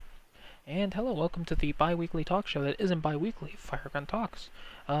And hello, welcome to the bi-weekly talk show that isn't bi-weekly, Firegun Talks.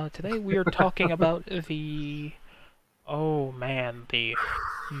 Today we are talking about the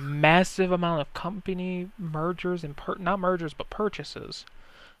massive amount of company mergers and, not mergers, but purchases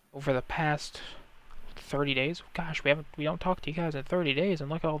over the past 30 days. Gosh, we don't talk to you guys in 30 days, and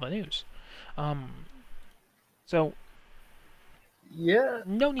look at all the news. Um, so, Yeah.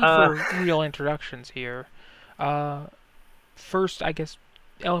 no need Uh, for real introductions here. Uh, First, I guess,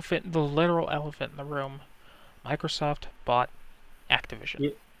 the literal elephant in the room. Microsoft bought Activision.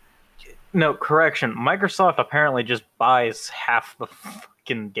 y- no, correction. Microsoft apparently just buys half the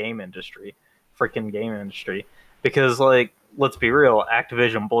freaking game industry, because let's be real,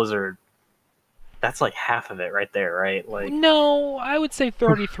 Activision Blizzard, that's like half of it right there, right? No, I would say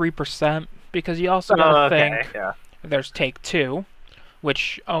 33% because you also got to Okay, think yeah, there's Take-Two,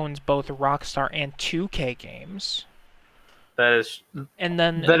 which owns both Rockstar and 2K games. that is And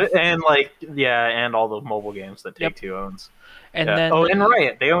then that, and yeah, and all the mobile games that yep. Take Two owns. And Yeah. Oh, then and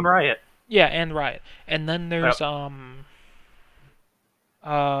Riot, they own Riot. yeah, and Riot. And then Yep. there's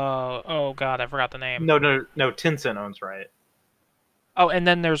oh god, I forgot the name. No, Tencent owns Riot. Oh, and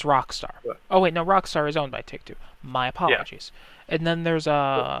then there's Rockstar. Yeah. Oh wait, no, Rockstar is owned by Take-Two. My Yeah. apologies. And then there's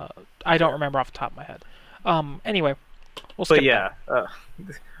I don't remember off the top of my head. Anyway, we'll But skip that. yeah,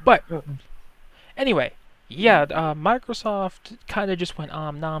 But anyway, yeah, Microsoft kind of just went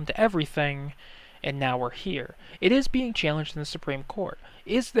nom to everything, and now we're here. It is being challenged in the Supreme Court.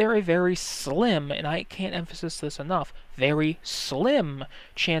 Is there a very slim, and I can't emphasize this enough, very slim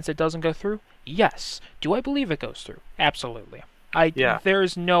chance it doesn't go through? Yes. Do I believe it goes through? Absolutely. yeah. There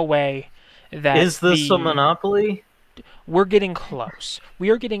is no way that Is this a monopoly? we're getting close. We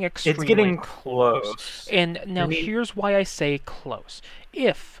are getting It's extremely getting close. close. And now I mean, here's why I say close.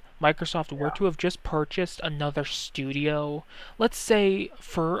 If Microsoft were yeah, to have just purchased another studio, let's say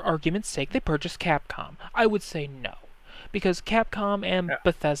for argument's sake they purchased Capcom, I would say no. Because Capcom and yeah,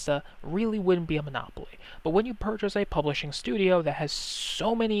 Bethesda really wouldn't be a monopoly. But when you purchase a publishing studio that has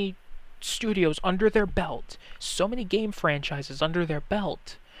so many studios under their belt, so many game franchises under their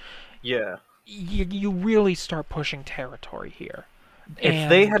belt, yeah. you really start pushing territory here. If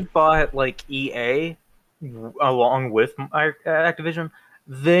they And had bought EA along with Activision,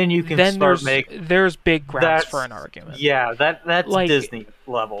 then you can then start make there's big grounds for that's an argument. yeah, that's Like Disney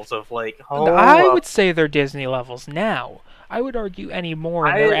levels of hold I would up. say they're Disney levels now. I would argue any more,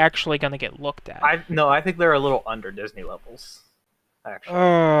 and they're I actually going to get looked at. I no, I think they're a little under Disney levels actually,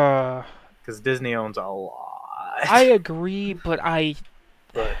 Uh, because Disney owns a lot. I agree, but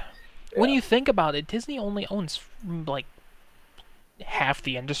But when yeah, you think about it, Disney only owns like half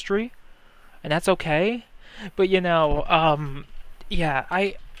the industry, and that's okay. But yeah,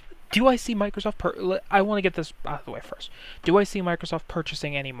 I see Microsoft. I want to get this out of the way first. Do I see Microsoft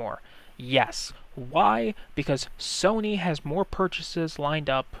purchasing any more? Yes. Why? Because Sony has more purchases lined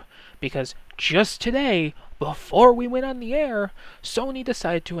up. Because just today, before we went on the air, Sony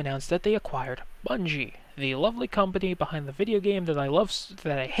decided to announce that they acquired Bungie, the lovely company behind the video game that I love,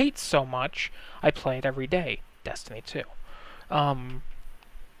 that I hate so much. I play it every day, Destiny 2. Um,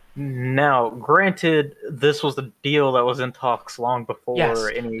 now, granted, this was the deal that was in talks long yes,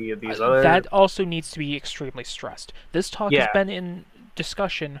 before any of these other. that also needs to be extremely stressed. This talk has Yeah, been in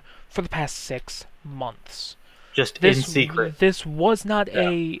discussion for the past 6 months. just in This secret. this was not Yeah,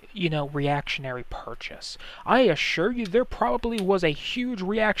 a reactionary purchase. I assure you, there probably was a huge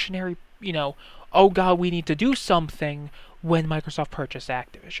reactionary oh god, we need to do something when Microsoft purchased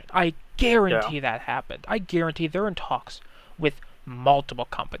Activision. I yeah. guarantee that happened. I guarantee they're in talks with multiple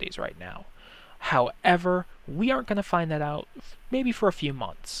companies right now. However, we aren't going to find that out maybe for a few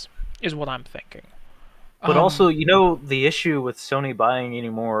months, is what I'm thinking. But Um, also, the issue with Sony buying any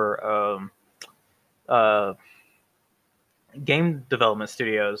more uh, game development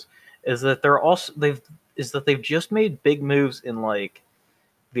studios is that they've just made big moves in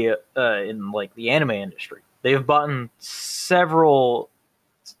the anime industry. They've bought several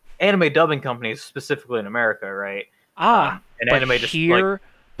anime dubbing companies, specifically in America, right? And but anime just like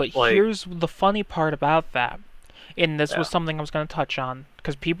here's the funny part about that. And this yeah, was something I was going to touch on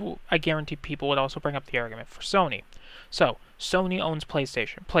because I guarantee people would also bring up the argument for Sony. So, Sony owns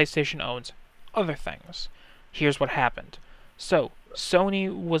PlayStation. PlayStation owns other things. Here's what happened. So,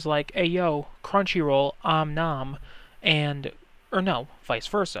 Sony was like, "Hey yo, Crunchyroll, nom," and or no, vice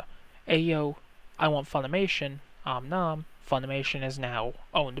versa. "Hey yo, I want Funimation, nom." Funimation is now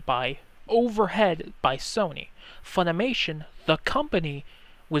owned by overhead by Sony. Funimation, the company,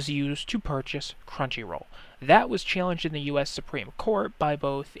 was used to purchase Crunchyroll. That was challenged in the US Supreme Court by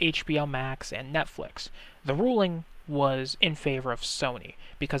both HBO Max and Netflix. The ruling was in favor of Sony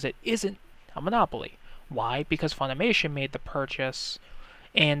because it isn't a monopoly. Why? Because Funimation made the purchase,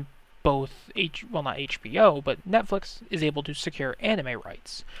 and not HBO, but Netflix is able to secure anime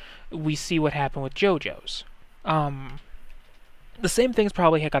rights. We see what happened with JoJo's. The same thing's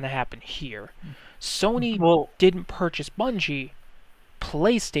probably going to happen here. Sony Well, didn't purchase Bungie.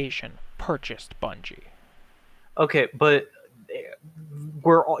 PlayStation purchased Bungie. okay, but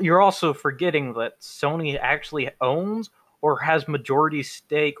you're also forgetting that Sony actually owns or has majority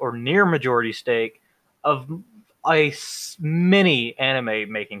stake or near majority stake of many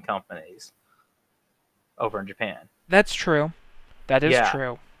anime making companies over in Japan. That's true. That is Yeah.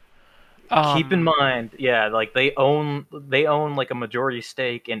 true. Keep in mind, yeah, like they own like a majority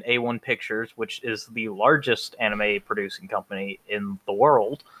stake in A1 Pictures, which is the largest anime producing company in the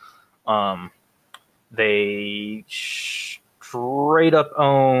world. Um, they straight up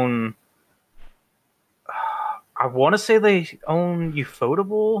own. I want to say they own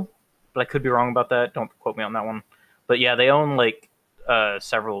Ufotable, but I could be wrong about that. Don't quote me on that one. But yeah, they own like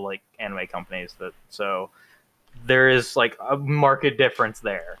several like anime companies that so there is like a market difference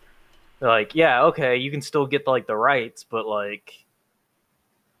there. Like, yeah, okay, you can still get like the rights, but like,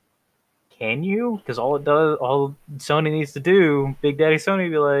 can you? Because all Sony needs to do, Big Daddy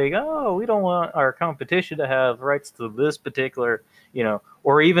Sony, be like, oh, we don't want our competition to have rights to this particular,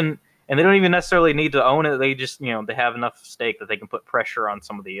 or even, and they don't even necessarily need to own it. They just, they have enough stake that they can put pressure on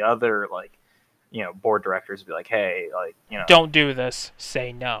some of the other like, board directors to be like, hey, like, don't do this.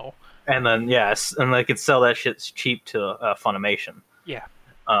 Say no. and then yes, and they could sell that shit cheap to Funimation. Yeah.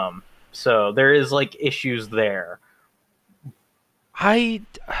 So there is like issues there.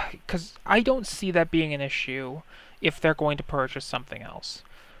 Because I don't see that being an issue if they're going to purchase something else.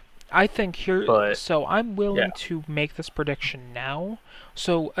 I think here, But so I'm willing yeah. to make this prediction now.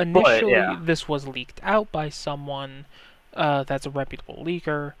 So initially, yeah. this was leaked out by someone that's a reputable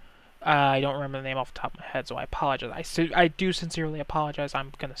leaker. I don't remember the name off the top of my head, so I apologize. I do sincerely apologize.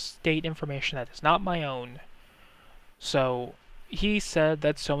 I'm going to state information that is not my own. So he said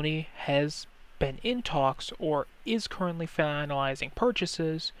that Sony has been in talks or is currently finalizing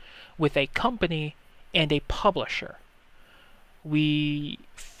purchases with a company and a publisher. We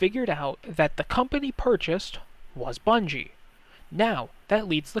figured out that the company purchased was Bungie. Now, that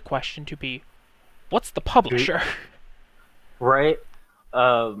leads the question to be, what's the publisher? Right?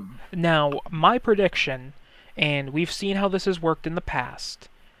 Now, my prediction, and we've seen how this has worked in the past,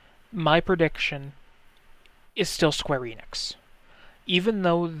 my prediction is still Square Enix. Even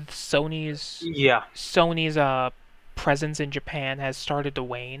though Sony's presence in Japan has started to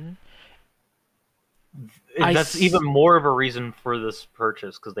wane, that's even more of a reason for this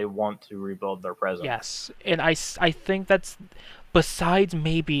purchase because they want to rebuild their presence. Yes, and I think that's besides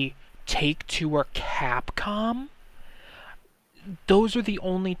maybe Take-Two or Capcom, those are the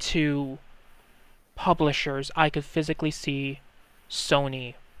only two publishers I could physically see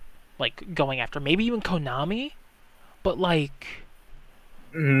Sony like going after. Maybe even Konami, but like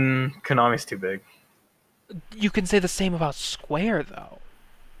Konami's too big. You can say the same about Square though.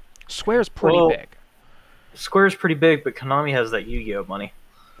 Square's pretty big. Square's pretty big, but Konami has that Yu-Gi-Oh money.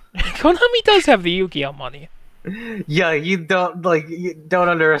 Konami does have the Yu-Gi-Oh money. Yeah, you don't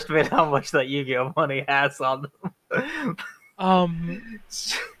underestimate how much that Yu-Gi-Oh money has on them.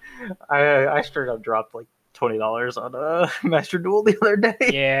 I straight up dropped like $20 on Master Duel the other day.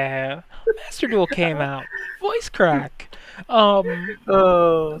 Yeah, Master Duel came out. Voice crack. But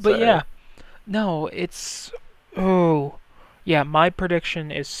yeah, no, it's yeah. My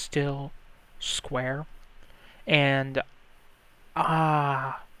prediction is still Square, and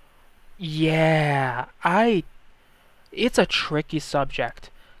yeah, it's a tricky subject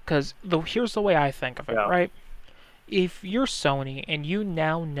because here's the way I think of it, right? If you're Sony and you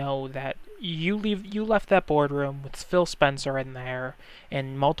now know that you left that boardroom with Phil Spencer in there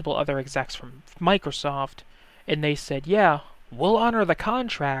and multiple other execs from Microsoft, and they said, yeah, we'll honor the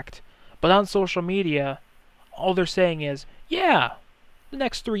contract, but on social media, all they're saying is, yeah, the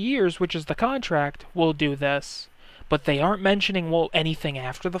next 3 years, which is the contract, we'll do this, but they aren't mentioning anything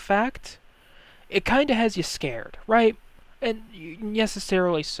after the fact. It kind of has you scared, right? And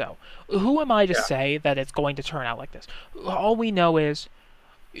necessarily so. Who am I to say that it's going to turn out like this? All we know is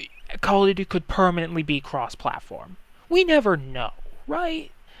Call of Duty could permanently be cross-platform. We never know, right?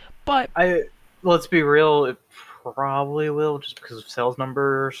 But let's be real, it probably will just because of sales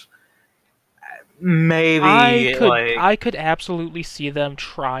numbers. Maybe I could absolutely see them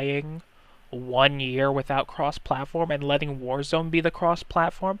trying 1 year without cross-platform and letting Warzone be the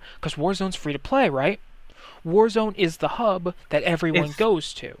cross-platform, because Warzone's free to play, right? Warzone is the hub that everyone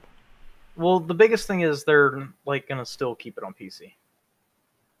goes to. Well, the biggest thing is they're like gonna still keep it on PC.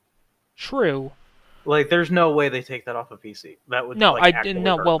 True. Like, there's no way they take that off of PC. That would No, like I didn't actually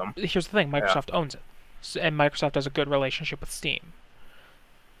know. hurt Well, them. here's the thing: Yeah. Microsoft owns it, and Microsoft has a good relationship with Steam.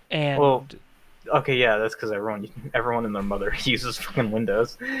 Well, And okay, yeah, that's because everyone and their mother uses fucking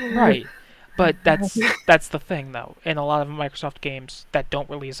Windows. right, but that's the thing though. And a lot of Microsoft games that don't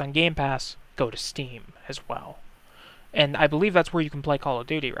release on Game Pass go to Steam as well. And I believe that's where you can play Call of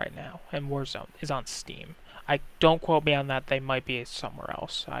Duty right now. And Warzone is on Steam. I don't quote me on that. They might be somewhere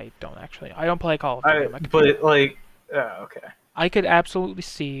else. I don't actually. I don't play Call of Duty on my computer. But like, okay, I could absolutely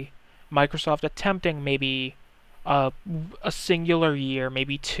see Microsoft attempting maybe a, a singular year,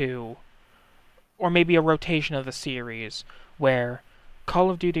 maybe two, or maybe a rotation of the series where Call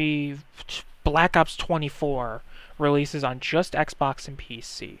of Duty Black Ops 24 releases on just Xbox and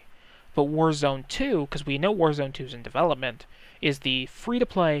PC. But Warzone 2, because we know Warzone 2 is in development, is the free to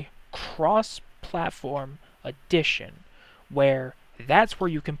play cross platform edition where that's where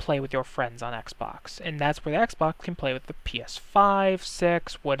you can play with your friends on Xbox. And that's where the Xbox can play with the PS5,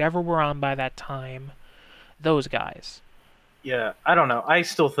 6, whatever we're on by that time. Those guys. yeah, I don't know. I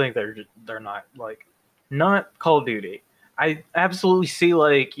still think they're not like not Call of Duty. I absolutely see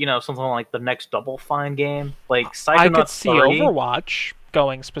like something like the next Double Fine game, like I could Psychonauts see 3. Overwatch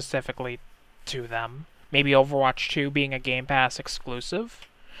going specifically to them. Maybe Overwatch 2 being a Game Pass exclusive.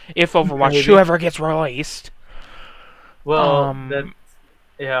 If Overwatch 2 Maybe. ever gets released. Well, that Um,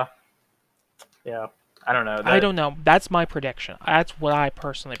 yeah, yeah. I don't know I that. don't know. That's my prediction. That's what I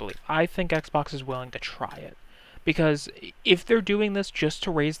personally believe. I think Xbox is willing to try it. Because if they're doing this just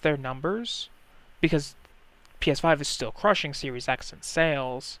to raise their numbers, because PS5 is still crushing Series X in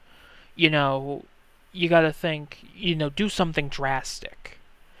sales, you know, you gotta think, do something drastic.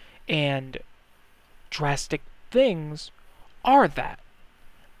 And drastic things are that.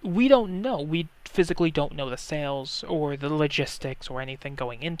 We don't know. We physically don't know the sales or the logistics or anything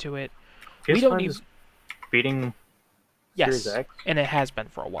going into it. We don't PS5 even. is beating Series Yes, X. and it has been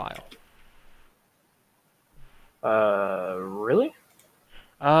for a while. Really?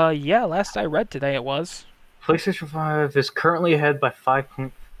 Yeah, last I read today it was. PlayStation 5 is currently ahead by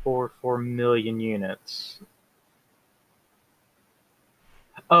 5.44 million units.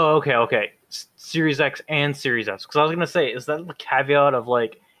 Oh, okay, okay. Series X and Series S. Because I was gonna say, is that the caveat of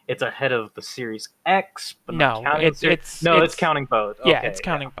like it's ahead of the Series X, but not No, counting the Series? No, it's counting both. yeah, Okay, it's yeah.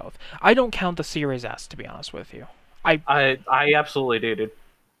 counting both. I don't count the Series S to be honest with you. I I absolutely do, dude.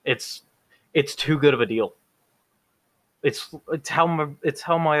 It's it's too good of a deal. It's how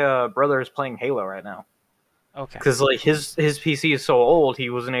my brother is playing Halo right now. okay. Because like his PC is so old, he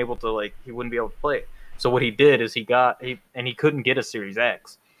wasn't able to he wouldn't be able to play it. So what he did is he couldn't get a Series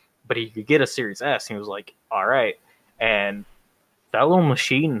X, but he could get a Series S. And he was like, all right, and that little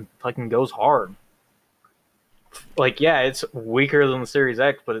machine fucking goes hard. Like, yeah, it's weaker than the Series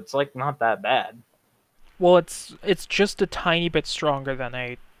X, but it's like not that bad. Well, it's just a tiny bit stronger than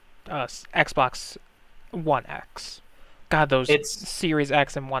a Xbox One X. God, those It's Series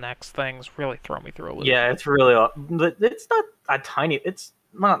X and One X things really throw me through a loop. yeah, it's really it's not a tiny. It's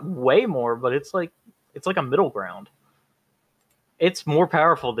not way more, but it's like a middle ground. It's more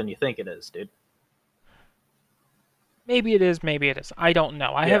powerful than you think it is, dude. Maybe it is, maybe it is. I don't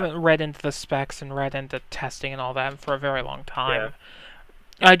know. I Yeah, haven't read into the specs and read into testing and all that for a very long yeah. time.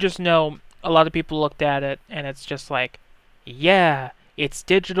 I just know a lot of people looked at it and it's just like, yeah, it's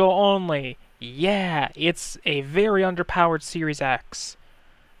digital only. Yeah, it's a very underpowered Series X.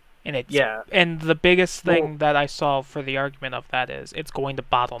 Yeah. And the biggest Well, thing that I saw for the argument of that is it's going to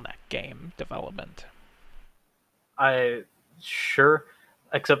bottleneck game development. I sure.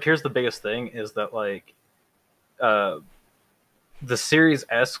 Except here's the biggest thing is that uh the Series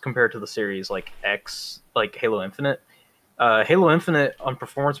S compared to the Series X, like Halo Infinite. Halo Infinite on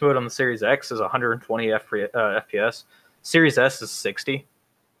performance mode on the Series X is 120 FPS. Series S is 60.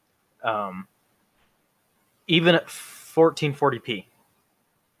 Um, even at 1440p,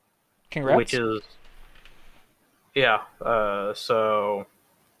 which Congrats. is yeah. So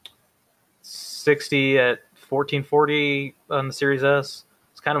 60 at 1440 on the Series S.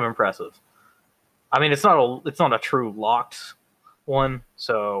 It's kind of impressive. I mean, it's not a true locked one.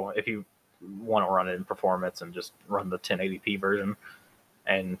 So if you want to run it in performance and just run the 1080p version,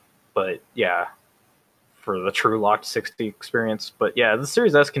 and but yeah, for the true locked 60 experience. But yeah, the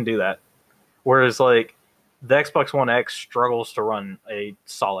Series S can do that. Whereas the Xbox One X struggles to run a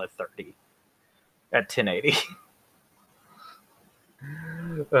solid 30 at 1080.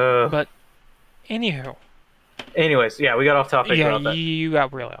 uh, But anywho, anyways, yeah, we got off topic yeah, about that. you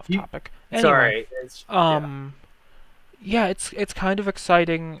got really off You, topic. Anyway, sorry, it's yeah. um, yeah, it's kind of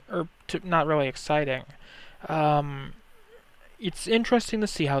exciting, or not really exciting. Um, it's interesting to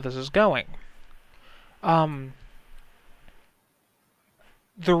see how this is going. Um,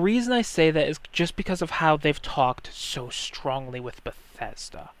 the reason I say that is just because of how they've talked so strongly with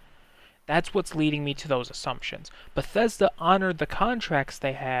Bethesda. That's what's leading me to those assumptions. Bethesda honored the contracts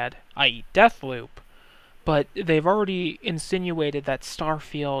they had, i.e., Deathloop, but they've already insinuated that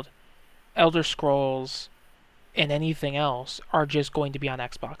Starfield, Elder Scrolls, and anything else are just going to be on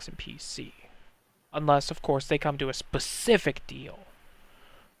Xbox and PC. Unless, of course, they come to a specific deal.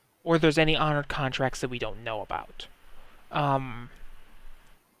 Or there's any honored contracts that we don't know about. Um,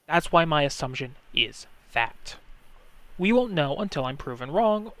 that's why my assumption is that. We won't know until I'm proven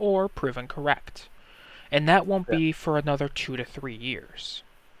wrong or proven correct. And that won't Yeah. be for another 2 to 3 years.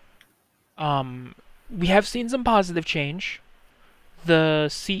 We have seen some positive change. The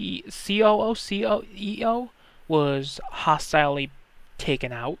CEO was hostilely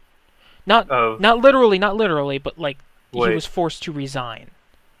taken out. Of Not literally, but like he was wait, forced to resign.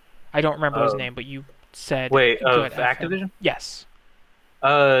 I don't remember his of name, but you said wait good of of him. Activision. Yes.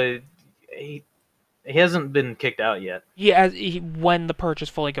 Uh, he he hasn't been kicked out yet. When the purchase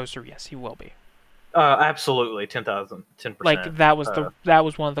fully goes through, yes, he will be. Absolutely, 10%. Like that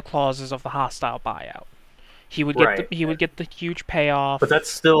was one of the clauses of the hostile buyout. Right. He would get the huge payoff. But that's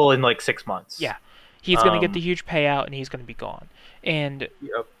still in like 6 months. Yeah. He's going to get the Um, huge payout and he's going to be gone. And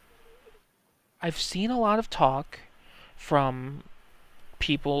yep. I've seen a lot of talk from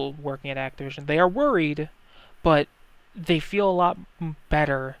people working at Activision. They are worried, but they feel a lot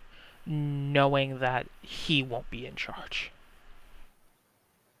better knowing that he won't be in charge.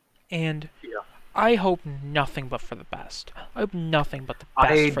 And Yeah. I hope nothing but for the best. I hope nothing but the best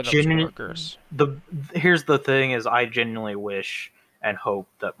I for those genuinely workers. here's the thing is I genuinely wish and hope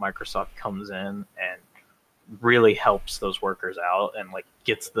that Microsoft comes in and really helps those workers out and like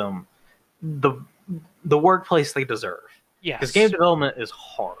gets them the the workplace they deserve. Because game Yes. development is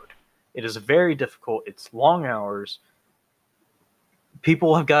hard. It is very difficult. It's long hours.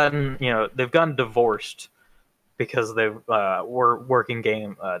 People have gotten, they've gotten divorced because they were working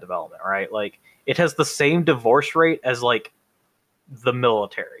game development, right? Like it has the same divorce rate as like the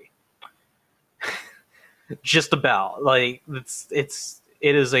military, just about. Like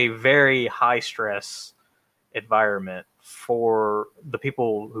it is a very high stress environment for the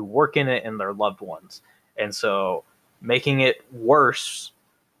people who work in it and their loved ones, and so making it worse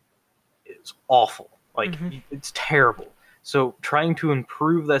is awful. Like Hmm. it's terrible. So trying to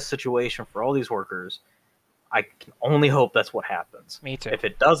improve that situation for all these workers, I can only hope that's what happens. Me too. If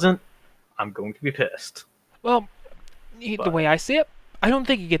it doesn't, I'm going to be pissed. Well, the But way I see it, I don't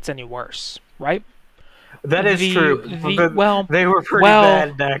think it gets any worse, right? that is The true. the well They were pretty well bad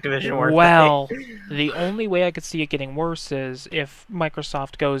in Activision, weren't well they? the only way I could see it getting worse is if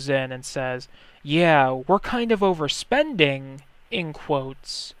Microsoft goes in and says, "Yeah, we're kind of overspending," in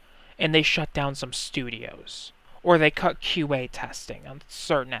quotes, and they shut down some studios or they cut QA testing on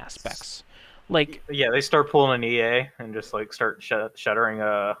certain aspects. Like Yeah, they start pulling an EA and just like start shuttering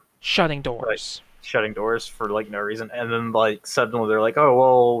shutting like doors. shutting doors for like no reason, and then like suddenly they're like, oh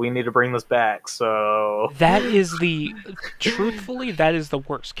well, we need to bring this back. So That is the truthfully that is the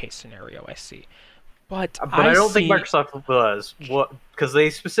worst case scenario I see. But but I don't think see Microsoft does what because they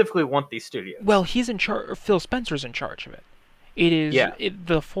specifically want these studios. well, he's in charge. Phil Spencer's in charge of it. Yeah,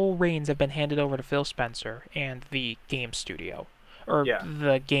 The full reins have been handed over to Phil Spencer and the game studio, or yeah,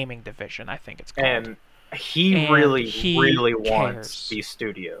 the gaming division, I think it's called. and he And really, he really wants cares. these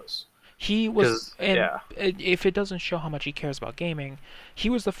studios He was, because and yeah, if it doesn't show how much he cares about gaming, he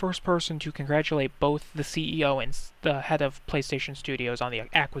was the first person to congratulate both the CEO and the head of PlayStation Studios on the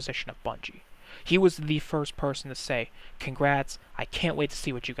acquisition of Bungie. He was the first person to say, "Congrats! I can't wait to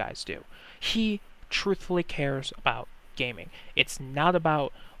see what you guys do." He truthfully cares about gaming. It's not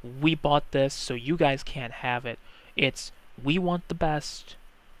about we bought this so you guys can't have it. It's we want the best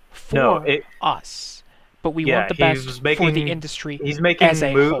no, for us, but we want yeah, the best he's for the making industry he's as making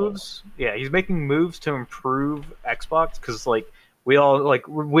a whole. moves. Yeah, he's making moves to improve Xbox because we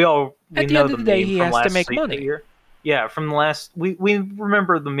At the know end the of the day, meme he from has to last make money. year. Yeah, from the last we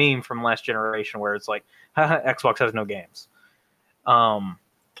remember the meme from last generation where it's like, haha, Xbox has no games. Um,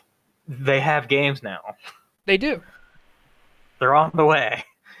 they have games now. They do. They're on the way.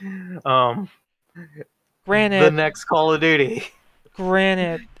 Um, the Granted, next Call of Duty.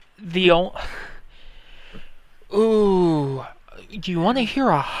 granted, the only. Ooh, do you want to hear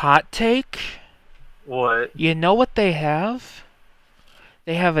a hot take? What? You know what they have?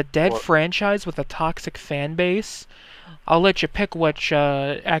 They have a dead Or franchise with a toxic fan base. I'll let you pick which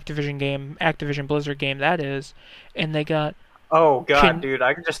Activision Blizzard game that is, and they got oh god, Con- dude,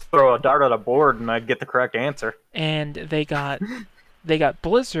 I could just throw a dart at a board and I'd get the correct answer. and they got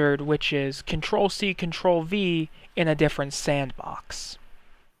Blizzard, which is Control C, Control V in a different sandbox.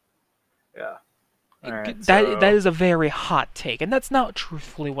 Yeah. All right. That So is a very hot take, and that's not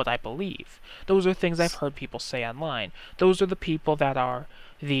truthfully what I believe. Those are things I've heard people say online. Those are the people that are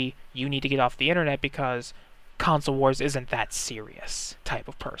the you need to get off the internet because console wars isn't that serious type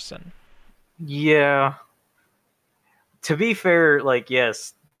of person. yeah. To be fair, like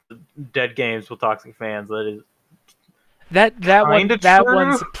yes, dead games with toxic fans. That is kind of That true.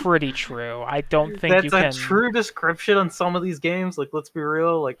 one's pretty true. I don't think you That's a can true description on some of these games. Like, let's be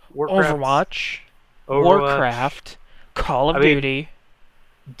real. Like Warcraft's Overwatch, Overwatch. Warcraft, Call I of mean, Duty.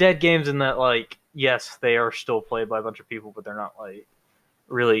 dead games in that like yes, they are still played by a bunch of people, but they're not like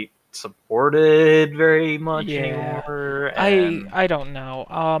really supported very much Yeah. anymore. And I don't know.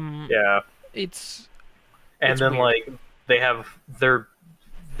 yeah, It's and it's then weird. like they have their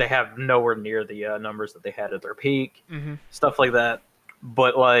they have nowhere near the numbers that they had at their peak, Hmm. stuff like that.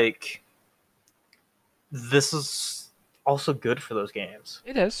 But like this is also good for those games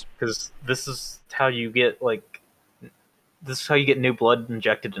It is. because this is how you get like this is how you get new blood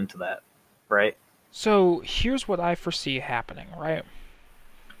injected into that, right? So here's what I foresee happening, right?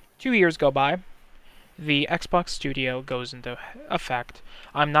 2 years go by, the Xbox Studio goes into effect.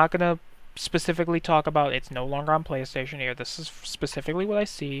 I'm not going to specifically talk about it's no longer on PlayStation here. This is specifically what I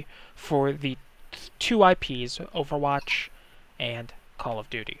see for the two IPs, Overwatch and Call of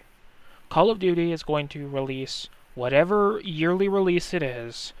Duty. Call of Duty is going to release whatever yearly release it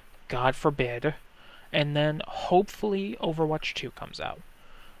is, God forbid, and then hopefully Overwatch 2 comes out.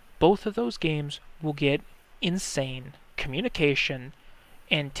 Both of those games will get insane communication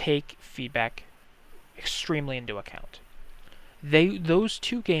and take feedback extremely into account. Those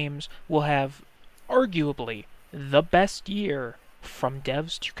two games will have arguably the best year from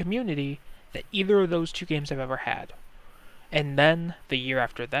devs to community that either of those two games have ever had. And then the year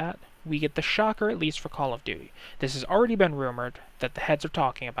after that, we get the shocker at least for Call of Duty. This has already been rumored that the heads are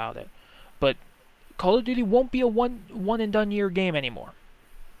talking about it, but Call of Duty won't be a one and done year game anymore.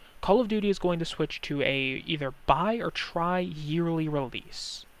 Call of Duty is going to switch to a either buy or try yearly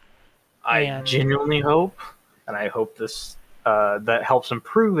release. I And genuinely hope, and I hope this that helps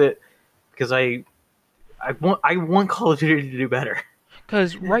improve it because I want Call of Duty to do better.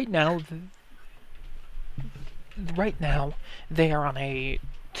 because right now they are on a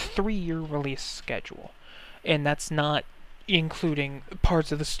 3-year release schedule, and that's not including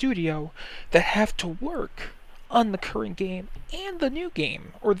parts of the studio that have to work on the current game and the new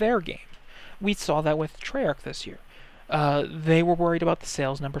game or their game. We saw that with Treyarch this year. They were worried about the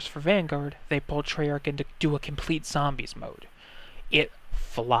sales numbers for Vanguard. They pulled Treyarch in to do a complete zombies mode. It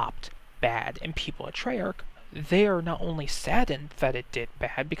flopped bad, and people at Treyarch, they are not only saddened that it did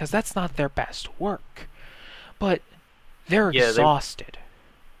bad because that's not their best work, but they're Yeah, exhausted.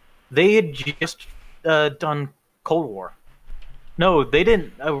 they had just done Cold War. No, they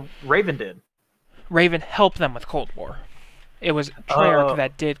didn't. Raven did. Raven helped them with Cold War. It was Treyarch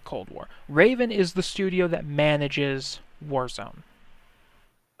that did Cold War. Raven is the studio that manages Warzone.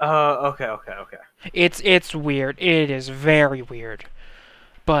 Okay. It's weird. It is very weird.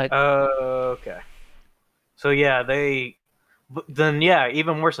 But Okay. So yeah, then yeah,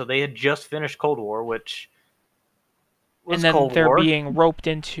 even more so. They had just finished Cold War, which and was then Cold they're War. being roped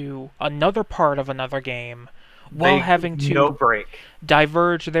into another part of another game while They having no to break.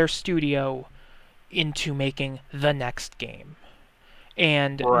 diverge their studio into making the next game.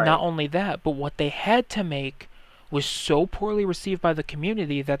 And Right. not only that, but what they had to make was so poorly received by the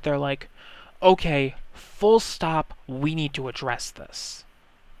community that they're like, okay, full stop, we need to address this.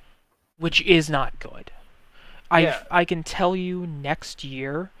 Which is not good. Yeah. I can tell you next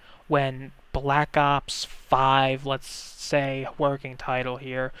year when Black Ops 5, let's say, working title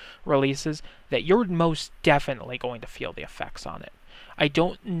here, releases, that you're most definitely going to feel the effects on it. I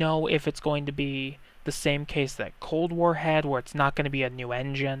don't know if it's going to be the same case that Cold War had, where it's not going to be a new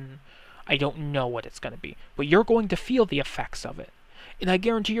engine. I don't know what it's going to be. But you're going to feel the effects of it. And I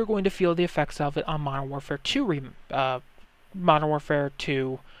guarantee you're going to feel the effects of it on Modern Warfare 2, Modern Warfare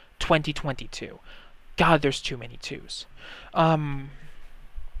 2 2022. God, there's too many twos. Modern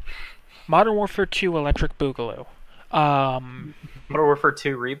Warfare 2 Electric Boogaloo. Modern Warfare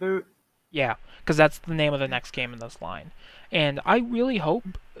 2 reboot. Yeah, because that's the name of the next game in this line. And I really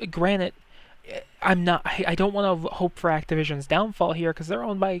hope, granted, I don't want to hope for Activision's downfall here because they're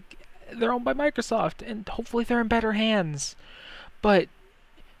owned by Microsoft, and hopefully they're in better hands. But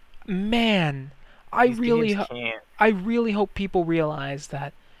Man, I These games really, can't. I really hope people realize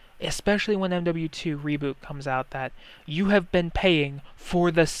that, especially when MW2 Reboot comes out, that you have been paying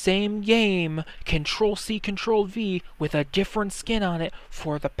for the same game, Control C, Control V, with a different skin on it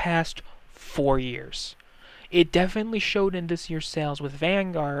for the past 4 years. It definitely showed in this year's sales, with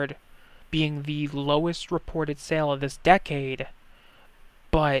Vanguard being the lowest reported sale of this decade,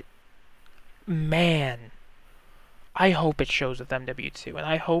 but man, I hope it shows with MW2, and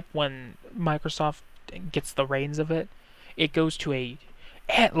I hope when Microsoft gets the reins of it, it goes to a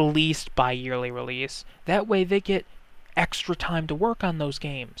at least bi-yearly release. That way they get extra time to work on those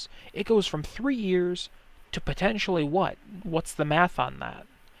games. It goes from 3 years to potentially what? What's the math on that?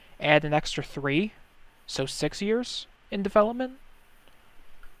 Add an extra three, so 6 years in development.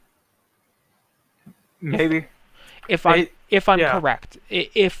 If Maybe if I'm it. if I'm Yeah. correct,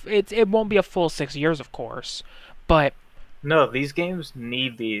 if it won't be a full 6 years, of course, but No, these games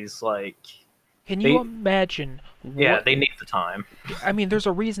need these. Like can you they. imagine Yeah, what? they need the time. I mean, there's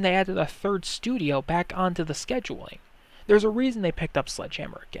a reason they added a third studio back onto the scheduling. There's a reason they picked up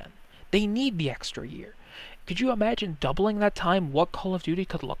Sledgehammer again. They need the extra year. Could you imagine doubling that time? What Call of Duty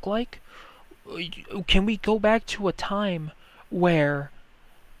could look like? Can we go back to a time where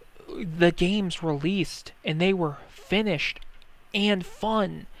the games released and they were finished and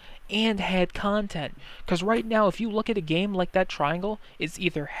fun and had content? Because right now, if you look at a game like that triangle,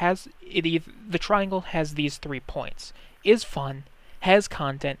 the triangle has these 3 points: is fun, has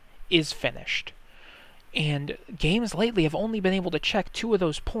content, is finished. And games lately have only been able to check two of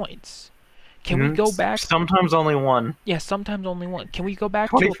those points. Can we go back? Sometimes only one. Yeah, sometimes only one. Can we go back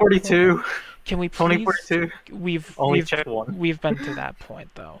to a point? 2042. Can we please? 2042. We've Only we've check one. we've been to that point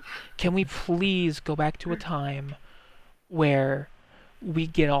though. Can we please go back to a time where we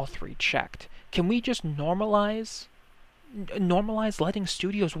get all three checked? Can we just normalize letting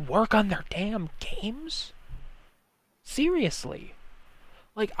studios work on their damn games? Seriously.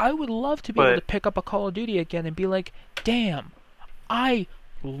 Like, I would love to be able to But pick up a Call of Duty again and be like, damn, I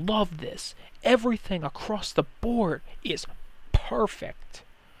love this. Everything across the board is perfect.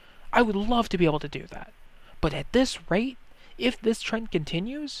 I would love to be able to do that. But at this rate, if this trend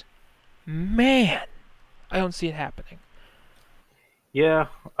continues, man, I don't see it happening. yeah,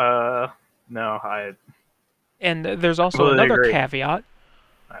 no, I And there's also completely another agree. caveat.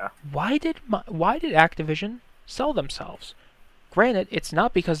 Yeah. Why did Activision sell themselves? Granted, it's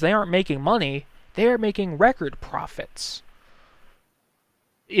not because they aren't making money, they are making record profits.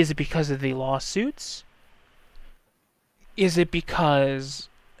 Is it because of the lawsuits? Is it because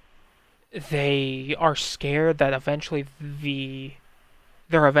they are scared that they're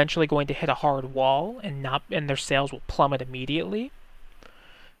eventually going to hit a hard wall and their sales will plummet immediately?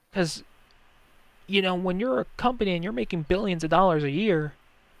 Because when you're a company and you're making billions of dollars a year,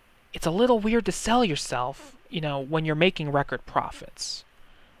 it's a little weird to sell yourself, when you're making record profits.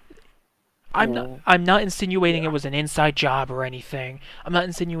 I'm not Well, I'm not insinuating it yeah. was an inside job or anything. I'm not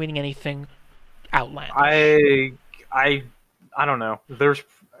insinuating anything outlandish. I I don't know. There's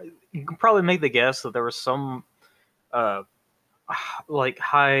you can probably make the guess that there was some uh like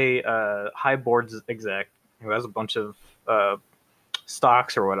high boards exec who has a bunch of uh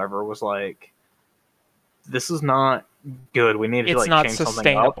stocks or whatever was like, this is not good. We need to It's like not change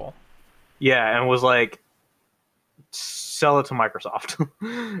something up. sustainable. Yeah, and was like, sell it to Microsoft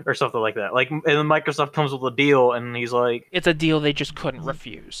or something like that. Like, and then Microsoft comes with a deal, and he's like, It's a deal they just couldn't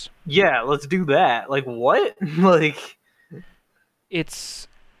refuse. yeah, let's do that. Like, what? Like, It's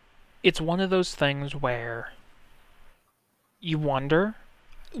it's one of those things where you wonder.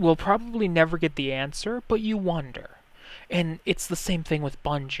 We'll probably never get the answer, but you wonder. And it's the same thing with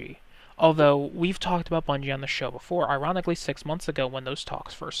Bungie. Although we've talked about Bungie on the show before, ironically 6 months ago when those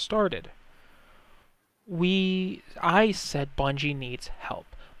talks first started. I said Bungie needs help.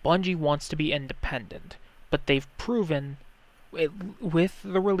 Bungie wants to be independent, but they've proven with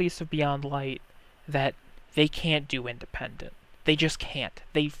the release of Beyond Light that they can't do independent. They just can't.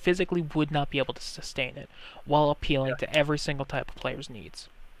 They physically would not be able to sustain it while appealing to every single type of player's needs.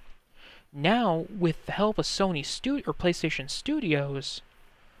 Now, with the help of Sony or PlayStation Studios,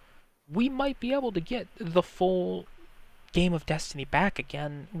 we might be able to get the full game of Destiny back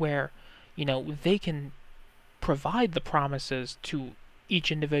again, where they can provide the promises to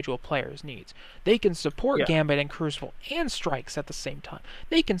each individual player's needs. They can support yeah, Gambit and Crucible and Strikes at the same time.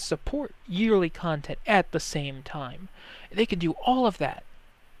 They can support yearly content at the same time. They can do all of that.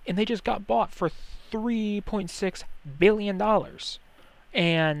 And they just got bought for $3.6 billion.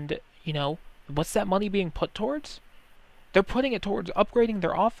 And, what's that money being put towards? They're putting it towards upgrading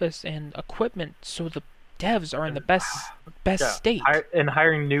their office and equipment so the devs are in the best Yeah, state and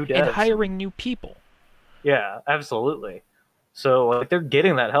hiring new and devs. hiring new people. Yeah, absolutely. So like they're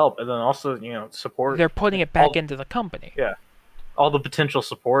getting that help, and then also support They're putting it back all into the company. yeah all the potential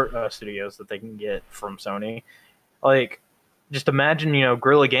support studios that they can get from Sony. Like, just imagine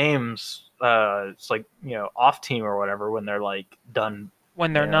Guerrilla Games, it's like off team or whatever when they're like done.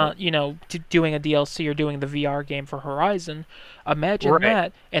 When they're You know, not, doing a DLC or doing the VR game for Horizon, imagine right?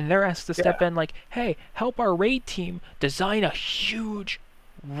 that, and they're asked to step Yeah, in like, hey, help our raid team design a huge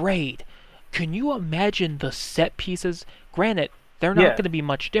raid. Can you imagine the set pieces? Granted, they're not yeah. going to be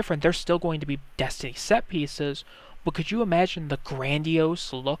much different. They're still going to be Destiny set pieces, but could you imagine the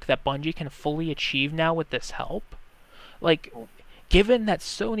grandiose look that Bungie can fully achieve now with this help? Like, given that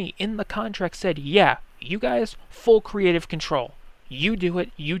Sony in the contract said, yeah, you guys, full creative control. You do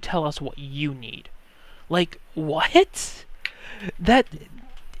it, you tell us what you need. Like, what? That,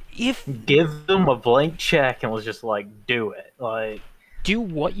 if, Give them a blank check and was just like do it, like do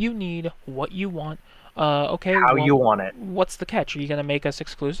what you need, what you want. Okay, how well, you want it. what's the catch? Are you going to make us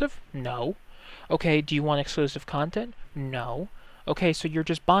exclusive? No. Okay, do you want exclusive content? No. Okay, so you're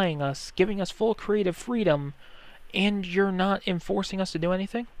just buying us, giving us full creative freedom, and you're not enforcing us to do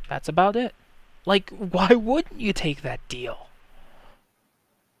anything? That's about it. Like, why wouldn't you take that deal?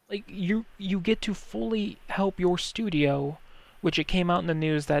 Like, you get to fully help your studio, which it came out in the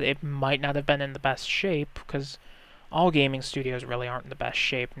news that it might not have been in the best shape, because all gaming studios really aren't in the best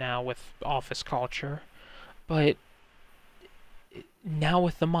shape now with office culture. But now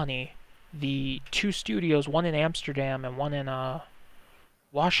with the money, the two studios, one in Amsterdam and one in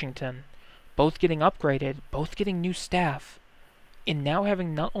Washington, both getting upgraded, both getting new staff, and now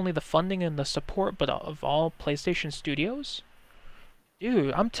having not only the funding and the support, but of all PlayStation studios.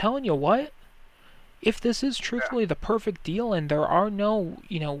 Dude, I'm telling you what, if this is truthfully the perfect deal and there are no,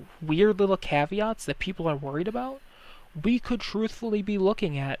 weird little caveats that people are worried about, we could truthfully be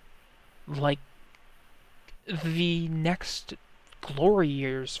looking at, like, the next glory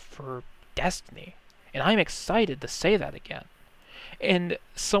years for Destiny. And I'm excited to say that again. And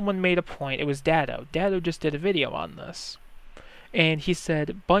someone made a point, it was Dado. Dado just did a video on this. And he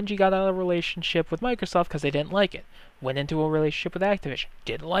said Bungie got out of a relationship with Microsoft because they didn't like it. Went into a relationship with Activision,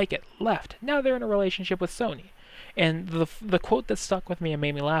 didn't like it, left. Now they're in a relationship with Sony. And the quote that stuck with me and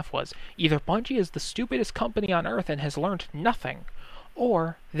made me laugh was, either Bungie is the stupidest company on earth and has learned nothing,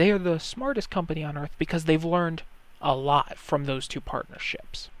 or they are the smartest company on earth because they've learned a lot from those two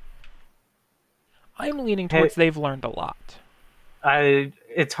partnerships. I'm leaning Hey, towards they've learned a lot.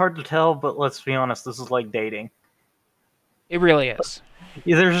 it's hard to tell, but let's be honest, this is like dating. It really is.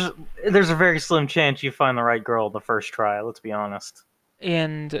 Yeah, there's a very slim chance you find the right girl the first try. Let's be honest.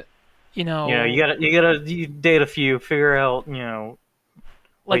 And, You date a few, figure out what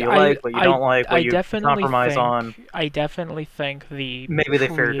like you like, what you don't like, what I you definitely compromise on. think I definitely think the Maybe they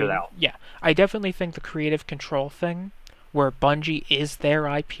figured it out. yeah, I definitely think the creative control thing where Bungie is their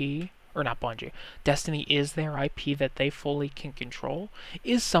IP, or not Bungie, Destiny is their IP that they fully can control,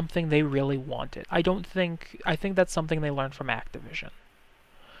 is something they really wanted. I think that's something they learned from Activision.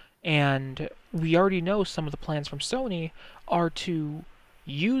 And we already know some of the plans from Sony are to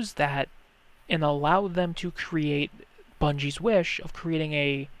use that and allow them to create Bungie's wish of creating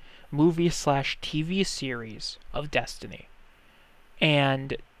a movie/TV series of Destiny.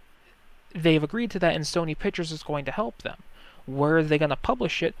 And they've agreed to that, and Sony Pictures is going to help them. Where are they going to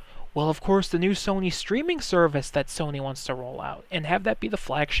publish it? Well, of course, the new Sony streaming service that Sony wants to roll out, and have that be the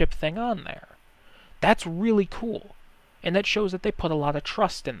flagship thing on there. That's really cool, and that shows that they put a lot of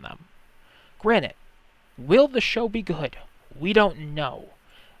trust in them. Granted, will the show be good? We don't know.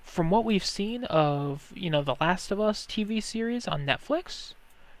 From what we've seen of, The Last of Us TV series on Netflix,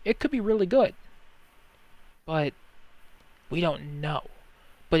 it could be really good. But we don't know.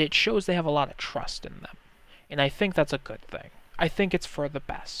 But it shows they have a lot of trust in them. And I think that's a good thing. I think it's for the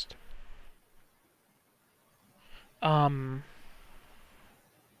best.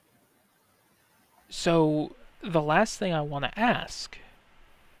 So the last thing I want to ask,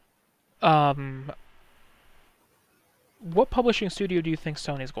 what publishing studio do you think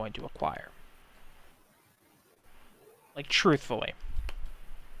Sony's going to acquire? Like, truthfully.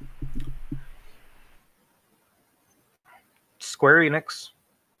 Square Enix,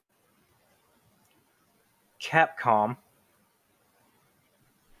 Capcom,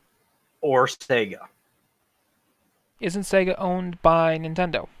 or Sega. Isn't Sega owned by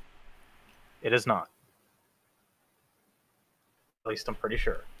Nintendo? It is not. At least I'm pretty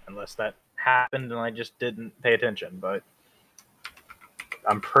sure. Unless that happened and I just didn't pay attention, but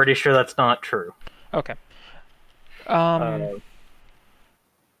I'm pretty sure that's not true. Okay.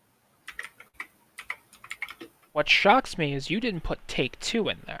 What shocks me is you didn't put Take-Two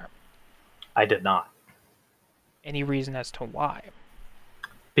in there. I did not. Any reason as to why?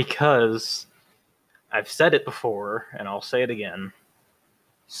 Because I've said it before, and I'll say it again.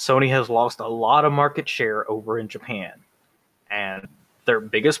 Sony has lost a lot of market share over in Japan. And their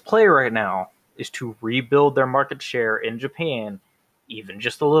biggest play right now is to rebuild their market share in Japan even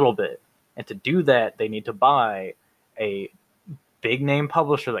just a little bit. And to do that, they need to buy a big name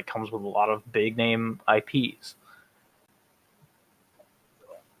publisher that comes with a lot of big name IPs.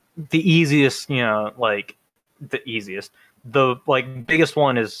 The easiest, the biggest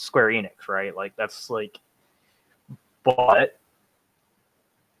one is Square Enix, right? Like that's like, but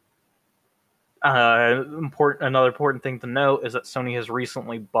another important thing to note is that Sony has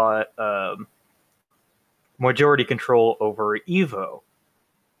recently bought majority control over Evo,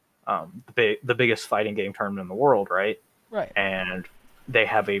 the biggest fighting game tournament in the world, right? Right. And they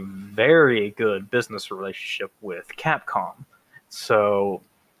have a very good business relationship with Capcom. So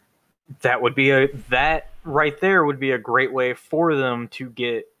that right there would be a great way for them to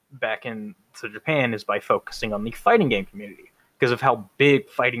get back into Japan, is by focusing on the fighting game community, because of how big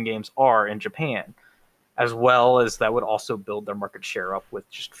fighting games are in Japan, as well as that would also build their market share up with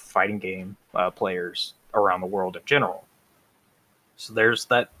just fighting game players around the world in general. So there's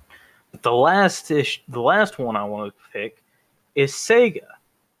that. The last one I want to pick is Sega.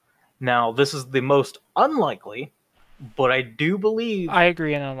 Now, this is the most unlikely, but I do believe I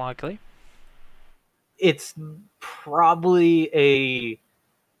agree, and unlikely. it's probably a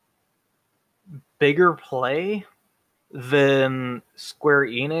bigger play than Square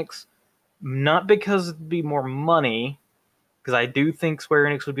Enix. Not because it'd be more money, because I do think Square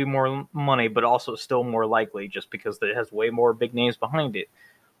Enix would be more money, but also still more likely just because it has way more big names behind it.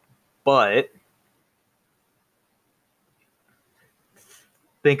 But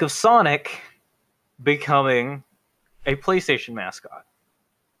think of Sonic becoming a PlayStation mascot.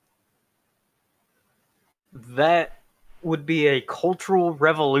 That would be a cultural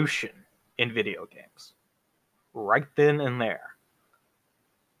revolution in video games. Right then and there.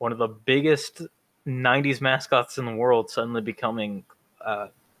 One of the biggest 90s mascots in the world suddenly becoming,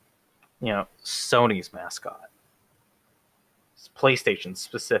 Sony's mascot. It's PlayStation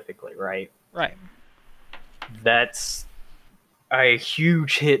specifically, right? Right. That's a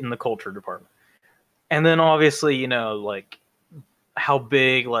huge hit in the culture department. And then obviously, how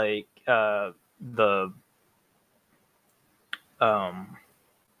big, the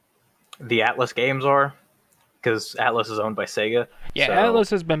Atlas games are, because Atlas is owned by Sega. Yeah, so Atlas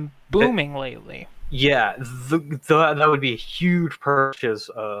has been booming lately. Yeah, that would be a huge purchase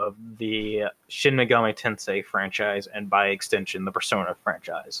of the Shin Megami Tensei franchise, and by extension, the Persona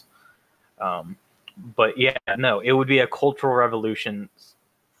franchise. But yeah, no, it would be a cultural revolution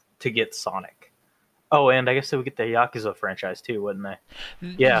to get Sonic. Oh, and I guess they would get the Yakuza franchise too, wouldn't they?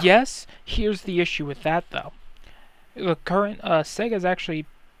 Yeah. Yes, here's the issue with that, though. The current Sega's actually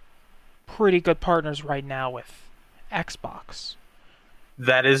pretty good partners right now with Xbox.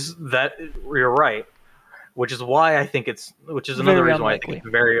 That you're right, which is another reason why I think it's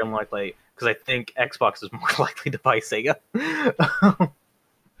very unlikely, because I think Xbox is more likely to buy Sega.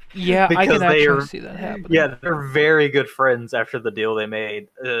 Yeah, I can actually see that happening. Yeah, they're very good friends after the deal they made,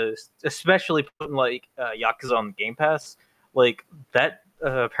 especially putting Yakuza on Game Pass. Like that,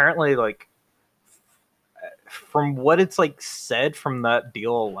 apparently, from what it's said from that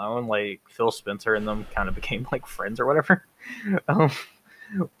deal alone, Phil Spencer and them kind of became friends or whatever.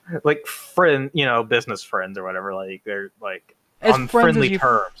 Business friends or whatever. They're as on friendly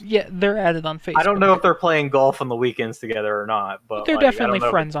terms. Yeah, they're added on Facebook. I don't know if they're playing golf on the weekends together or not, but they're definitely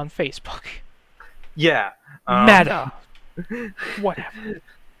friends on Facebook. Yeah. Meta. Whatever.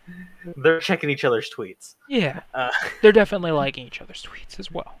 They're checking each other's tweets. Yeah. They're definitely liking each other's tweets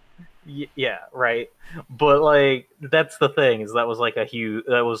as well. Yeah, right. But that's the thing, is that was a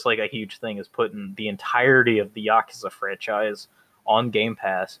huge thing, is putting the entirety of the Yakuza franchise on Game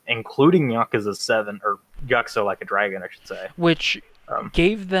Pass, including Yakuza 7, or Yakuza Like a Dragon, I should say. Which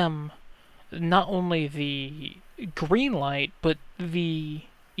gave them not only the green light, but the,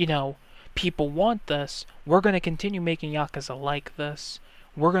 people want this, we're going to continue making Yakuza like this,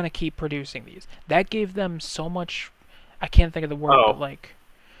 we're going to keep producing these. That gave them so much, I can't think of the word, but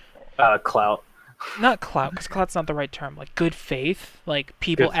clout. Not clout, because clout's not the right term. Good faith.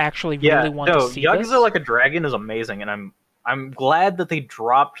 People actually really want to see Yakuza this. Like a Dragon is amazing, and I'm glad that they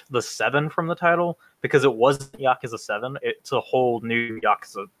dropped the 7 from the title, because it wasn't Yakuza 7. It's a whole new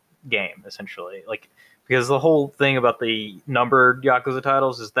Yakuza game, essentially. Because the whole thing about the numbered Yakuza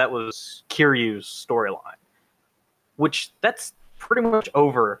titles is that was Kiryu's storyline, which that's pretty much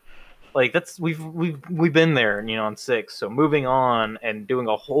over Like that's we've been there, on 6. So moving on and doing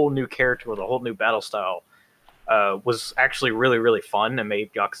a whole new character with a whole new battle style was actually really really fun and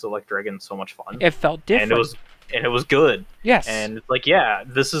made Yakuza Like Dragon so much fun. It felt And different. it was good. Yes. And it's like, yeah,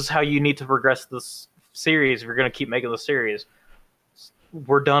 this is how you need to progress this series if you're going to keep making the series.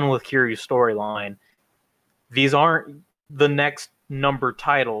 We're done with Kiryu's storyline. These aren't the next numbered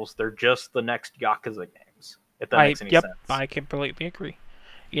titles, they're just the next Yakuza games, if that makes any Yep, sense. I completely agree.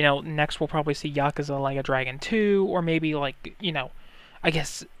 Next we'll probably see Yakuza Like a Dragon 2, or maybe I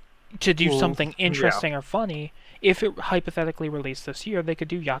guess to do Well, something yeah. interesting or funny, if it hypothetically released this year, they could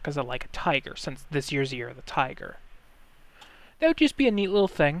do Yakuza Like a Tiger, since this year's Year of the Tiger. That would just be a neat little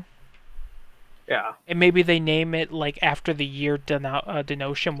thing. Yeah. And maybe they name it like after the year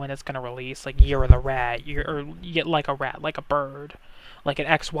denotion when it's gonna release, like Year of the Rat, or like a rat, like a bird, like an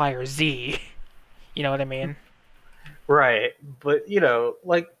X, Y, or Z. You know what I mean? Right. But,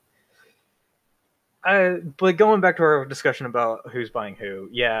 but going back to our discussion about who's buying who,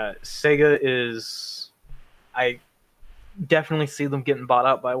 yeah, Sega is. I definitely see them getting bought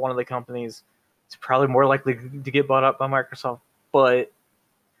out by one of the companies. It's probably more likely to get bought out by Microsoft, but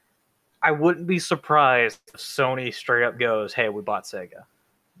I wouldn't be surprised if Sony straight up goes, "Hey, we bought Sega."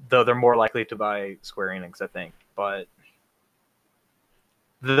 Though they're more likely to buy Square Enix, I think. But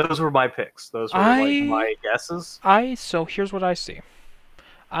those were my picks. Those were like I my guesses. so here's what I see.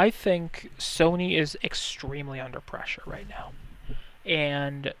 I think Sony is extremely under pressure right now.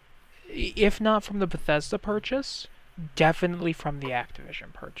 And if not from the Bethesda purchase, definitely from the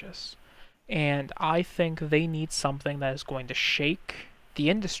Activision purchase. And I think they need something that is going to shake the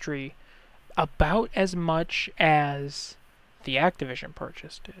industry about as much as the Activision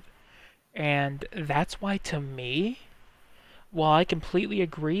purchase did. And that's why, to me, while I completely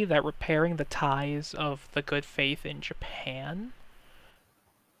agree that repairing the ties of the good faith in Japan,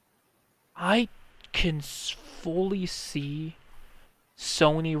 I can fully see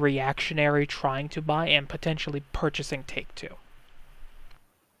Sony reactionary trying to buy and potentially purchasing Take-Two.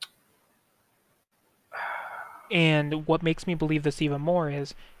 And what makes me believe this even more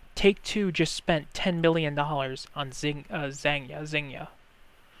is Take-Two just spent $10 million on Zynga,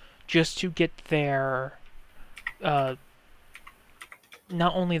 just to get their,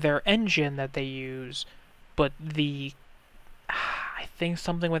 not only their engine that they use, but I think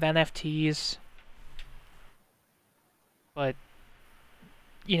something with NFTs. But,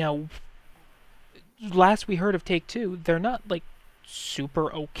 you know, last we heard of Take-Two, they're not, like,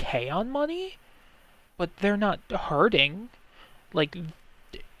 super okay on money, but they're not hurting. Like,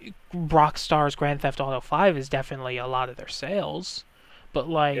 Rockstar's Grand Theft Auto 5 is definitely a lot of their sales. But,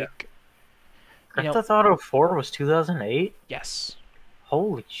 Yeah. like, you Grand know, Theft Auto 4 was 2008. yes.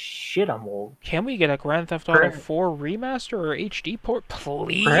 Holy shit, I'm old. Can we get a Grand Theft Auto Grand, 4 remaster or HD port,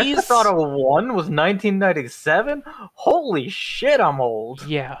 Grand Theft please? Auto 1 was 1997. Holy shit, I'm old.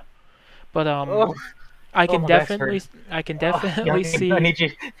 Yeah. But, Oh, I oh can my back's definitely, hurting. I can Oh, yeah, definitely I see. need you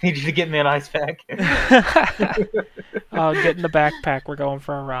to get me an ice pack. Get in the backpack. We're going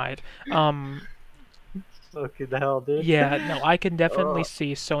for a ride. Um, Okay, the hell, dude. yeah, no, I can definitely Uh,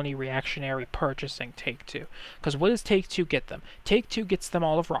 see Sony reactionary purchasing Take-Two. Because what does Take-Two get them? Take-Two gets them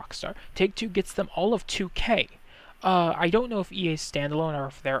all of Rockstar. Take-Two gets them all of 2K. I don't know if EA's standalone or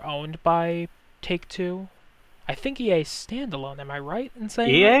if they're owned by Take-Two. I think EA's standalone. Am I right in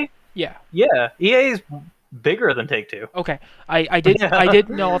saying that? EA? Yeah. Yeah, EA is bigger than Take Two. Okay. I Yeah,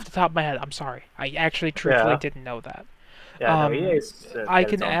 didn't know off the top of my head. I'm sorry. I actually truthfully yeah, didn't know that. yeah. No, EA's I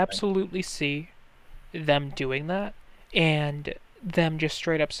got its can own thing. absolutely see them doing that, and them just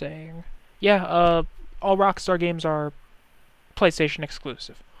straight up saying, "Yeah, all Rockstar games are PlayStation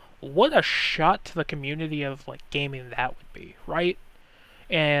exclusive." What a shot to the community of like gaming that would be, right?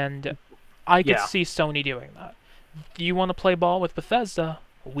 And I could Yeah, see Sony doing that. Do you want to play ball with Bethesda?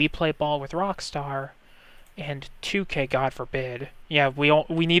 We play ball with Rockstar, and 2K, God forbid. Yeah,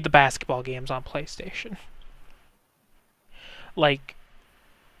 we need the basketball games on PlayStation. Like,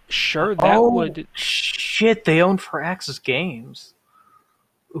 sure, that oh would. shit, they own Firaxis Games.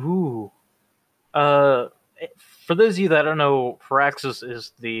 Ooh. Uh, for those of you that don't know, Firaxis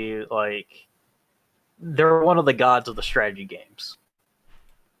is they're one of the gods of the strategy games.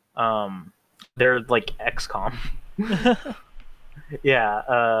 They're like XCOM. Yeah.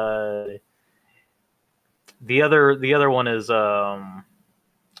 The other one is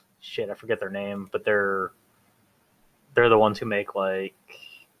shit, I forget their name, but they're the ones who make like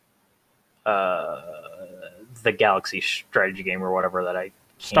uh the Galaxy strategy game or whatever that I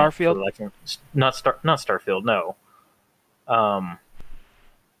can't for Starfield. like not Starfield, no. Um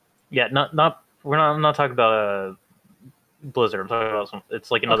yeah, not we're not I'm not talking about Blizzard. I'm talking about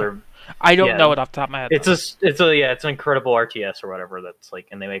it's like Okay. another. I don't Yeah, know it off the top of my head. it's an incredible RTS or whatever that's like,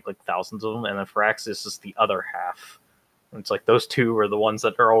 and they make like thousands of them. And then Firaxis is the other half. And it's like those two are the ones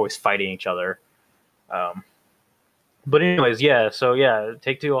that are always fighting each other. Um, but anyways, yeah. So yeah,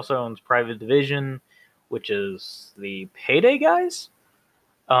 Take Two also owns Private Division, which is the Payday guys.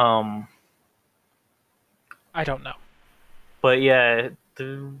 Um, I don't know. but yeah,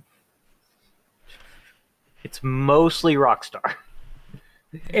 it's mostly Rockstar.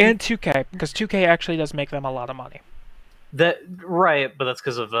 And 2K, because 2K actually does make them a lot of money. That right, but that's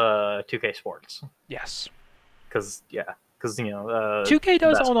because of 2K Sports. Yes. Because 2K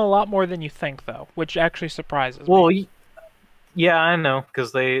does that's own a lot more than you think, though, which actually surprises well, me. yeah, I know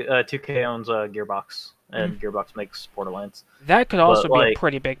because they 2K owns Gearbox, and Mhm. Gearbox makes Borderlands. That could also But be a like,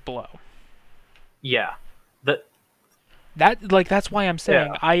 pretty big blow. yeah, that That's why I'm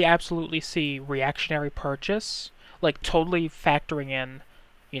saying yeah, I absolutely see reactionary purchase, like totally factoring in,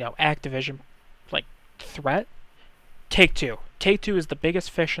 Activision, like threat. Take Two. Take Two is the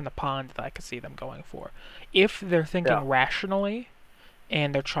biggest fish in the pond that I could see them going for. If they're yeah, thinking rationally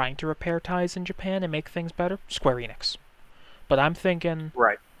and they're trying to repair ties in Japan and make things better, Square Enix. But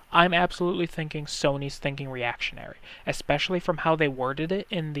right, I'm absolutely thinking Sony's thinking reactionary, especially from how they worded it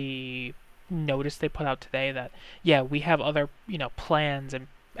in the notice they put out today that, yeah, we have other, plans and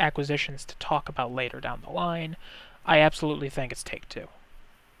acquisitions to talk about later down the line. I absolutely think it's Take Two.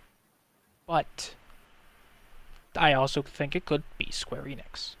 But I also think it could be Square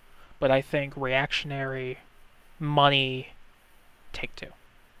Enix. But I think reactionary money Take Two.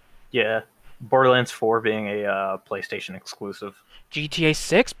 yeah. Borderlands 4 being a PlayStation exclusive. GTA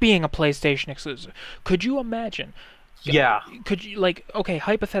 6 being a PlayStation exclusive. Could you imagine? Yeah, Could you, like, okay,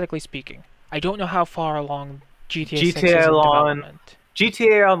 hypothetically speaking, I don't know how far along GTA 6 is GTA in Online, development.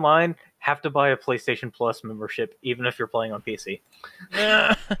 GTA Online have to buy a PlayStation Plus membership even if you're playing on PC.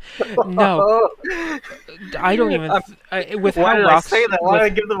 No, I don't even with Why how did I say that? Why did I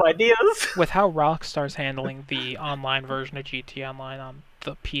give them ideas? with how Rockstar's handling the online version of GTA Online on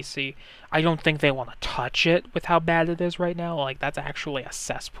the PC, I don't think they want to touch it with how bad it is right now. Like that's actually a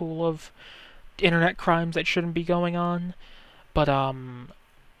cesspool of internet crimes that shouldn't be going on. But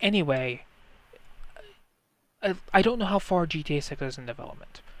anyway, I don't know how far GTA 6 is in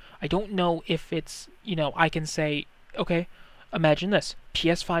development. I don't know if it's, I can say, okay, imagine this.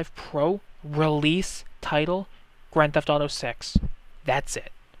 PS5 Pro release title, Grand Theft Auto 6. That's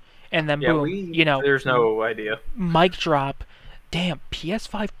it. And then Yeah, boom, there's no idea. mic drop. Damn,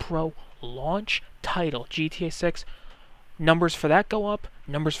 PS5 Pro launch title, GTA 6. Numbers for that go up,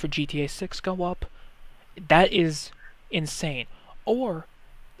 numbers for GTA 6 go up. That is insane. Or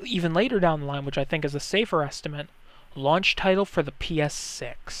even later down the line, which I think is a safer estimate, launch title for the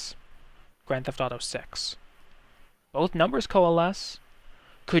PS6, Grand Theft Auto 6. Both numbers coalesce.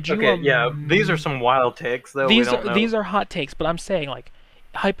 Could you Okay, yeah, these are some wild takes though. We don't know. these are hot takes, but I'm saying like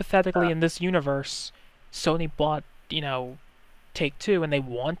hypothetically in this universe, Sony bought, Take Two and they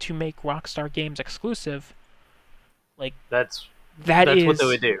want to make Rockstar games exclusive. Like that's that that's what they is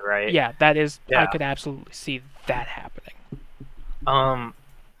would do, right? yeah, that is I Yeah. could absolutely see that happening. Um.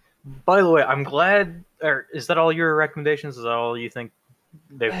 By the way, I'm glad. Or is that all your recommendations? Is that all you think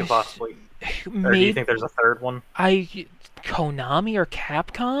they could possibly? Or do you Maybe think there's a third one? Konami or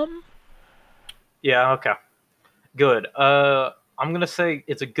Capcom? Yeah. Okay. Good. I'm gonna say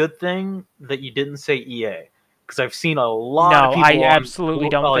it's a good thing that you didn't say EA because I've seen a lot of No, I people absolutely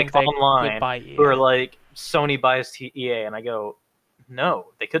don't like think they would online buy who are EA. like Sony buys EA, and I go, no,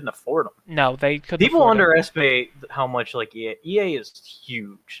 they couldn't afford them. No, they couldn't People afford it. underestimate how much like EA is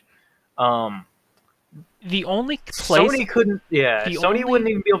huge. Um, The only place, Sony couldn't. Yeah, the Sony only wouldn't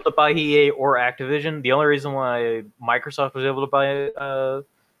even be able to buy EA or Activision. The only reason why Microsoft was able to buy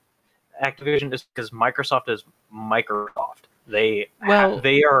Activision is because Microsoft is Microsoft. well,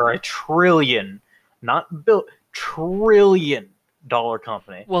 They are a trillion, not bill trillion dollar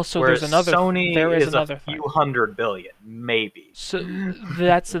company. well, so Whereas Sony there is is a another thing. few hundred billion, maybe. So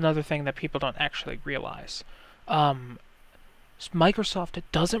that's another thing that people don't actually realize. Um, Microsoft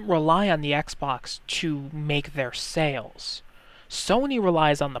doesn't rely on the Xbox to make their sales. Sony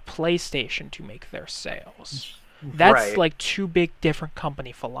relies on the PlayStation to make their sales. That's Right. like two big different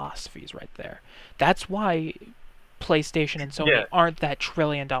company philosophies right there. That's why PlayStation and Sony Yeah. aren't that $1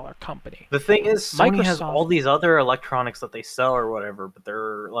 trillion company. The thing is, Sony has Microsoft, all these other electronics that they sell or whatever, but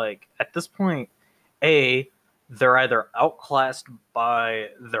they're like at this point, they're either outclassed by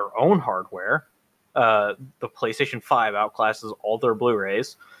their own hardware. The PlayStation 5 outclasses all their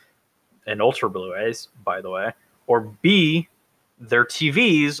Blu-rays and Ultra Blu-rays, by the way, or B, their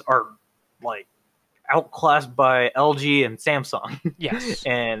TVs are like outclassed by LG and Samsung, Yes.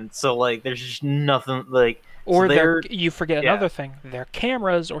 and so like there's just nothing like so Or they're you forget yeah another thing, their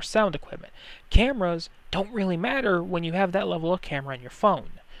cameras or sound equipment. Cameras don't really matter when you have that level of camera in your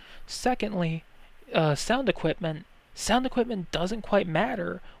phone. Secondly, sound equipment. Sound equipment doesn't quite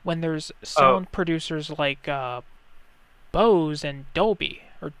matter when there's oh sound producers like Bose and Dolby.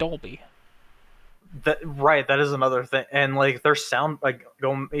 that right that is another thing, and like their sound like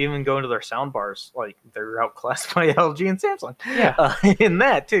go into their sound bars, like they're outclassed by LG and Samsung Yeah, in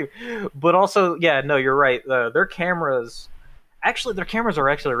that too. But also yeah, no, you're right, their cameras, actually their cameras are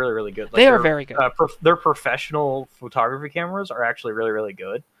actually really really good, like they are very good. their professional photography cameras are actually really really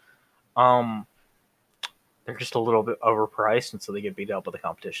good. um they're just a little bit overpriced, and so they get beat up with the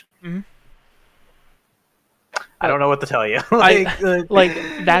competition. Hmm. I don't know what to tell you. I like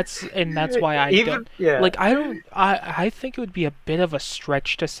that's why I even don't yeah. like I don't I think it would be a bit of a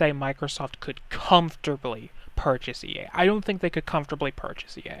stretch to say Microsoft could comfortably purchase EA. I don't think they could comfortably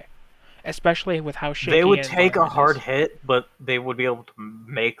purchase EA, especially with how They shaky would an take a environment hard is. hit, but they would be able to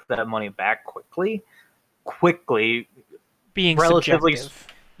make that money back quickly, Being relatively. subjective.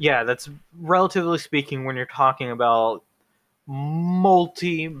 Yeah, that's relatively speaking when you're talking about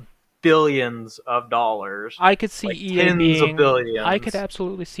multi billions of dollars, I could see like EA tens of being I could billions.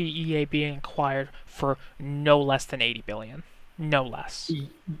 absolutely see EA being acquired for no less than 80 billion. No less.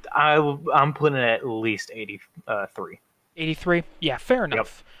 I'm putting it at least 83. 83? Yeah, fair Yep.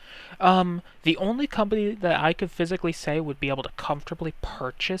 enough. The only company that I could physically say would be able to comfortably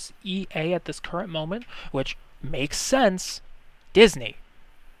purchase EA at this current moment, which makes sense, Disney.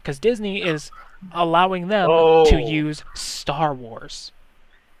 Because Disney is allowing them to Oh, use Star Wars.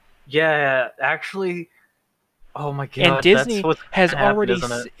 yeah, actually. Oh my And god, that's what's gonna happen,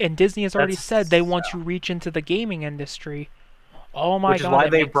 isn't it? Disney has already said they That's want to reach into the gaming industry. Oh my which is god, why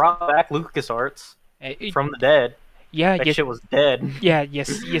it they makes brought back LucasArts it, from the dead. yeah, That shit was dead. you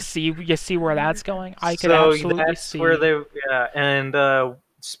see where that's going. I could So absolutely that's where see. they, yeah. And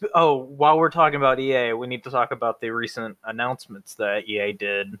while we're talking about EA, we need to talk about the recent announcements that EA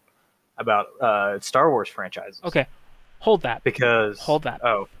did about Star Wars franchises. Okay, hold that, Because hold that.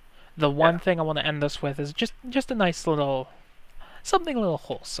 oh The one yeah, thing I want to end this with is just a nice little something a little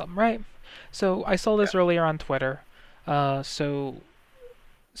wholesome, right? So I saw yeah, this earlier on Twitter. So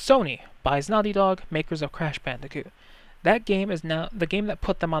Sony buys Naughty Dog, makers of Crash Bandicoot. That game is now the game that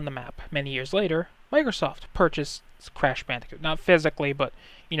put them on the map. Many years later, Microsoft purchased Crash Bandicoot, not physically, but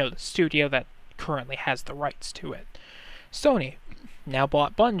the studio that currently has the rights to it. Sony now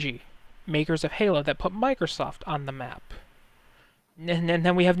bought Bungie, makers of Halo that put Microsoft on the map. And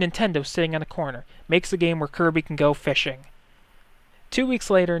then we have Nintendo sitting in a corner, makes a game where Kirby can go fishing. 2 weeks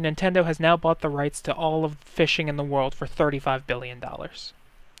later, Nintendo has now bought the rights to all of fishing in the world for $35 billion.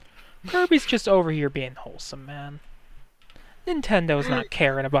 Kirby's just over here being wholesome, man. Nintendo's not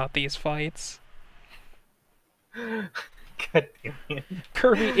caring about these fights. God damn it.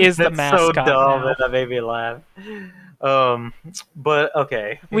 Kirby is the That's so mascot dumb now. that that made me laugh. Um, but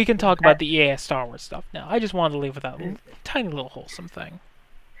okay. We can talk about the EA Star Wars stuff now. I just wanted to leave with that tiny little wholesome thing.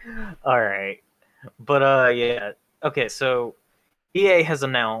 All right. But yeah. Okay, so EA has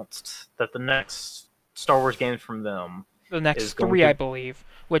announced that the next Star Wars game from them The is next going three, I to believe,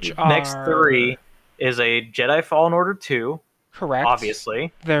 which next are three is a Jedi Fallen Order 2, correct.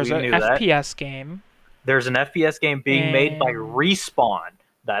 obviously. There's We a knew that. FPS game, There's an FPS game being made by and Respawn.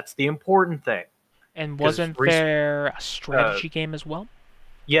 That's the important thing. Because wasn't there a strategy game as well?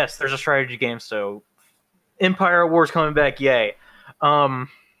 yes, there's a strategy game, so Empire Wars coming back, yay. Um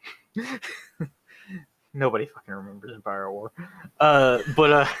Nobody fucking remembers Empire War.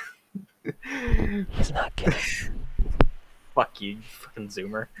 But He's not kidding. fuck you, fucking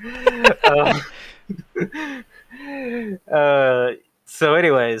zoomer. So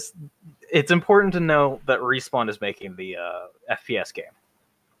anyways, it's important to know that Respawn is making the FPS game.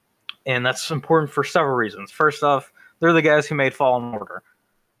 And that's important for several reasons. First off, they're the guys who made Fallen Order.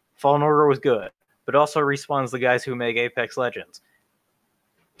 Fallen Order was good, but also Respawn's the guys who make Apex Legends.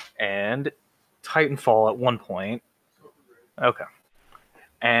 And Titanfall at one point. Okay.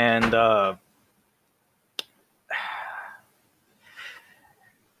 And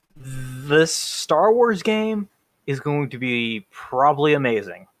this Star Wars game is going to be probably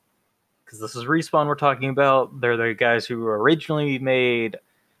amazing. Because this is Respawn we're talking about. They're the guys who originally made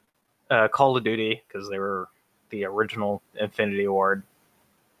Call of Duty, because they were the original Infinity Ward.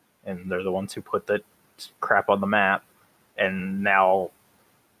 And they're the ones who put that crap on the map. And now,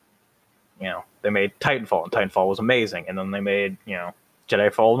 they made Titanfall, and Titanfall was amazing. And then they made,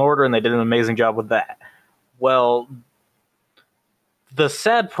 Jedi Fallen Order, and they did an amazing job with that. Well, The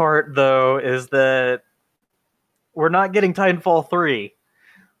sad part, though, is that we're not getting Titanfall 3.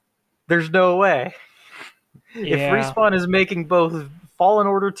 There's no way. If Yeah. Respawn is making both Fallen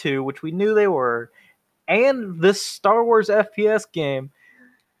Order 2, which we knew they were, and this Star Wars FPS game,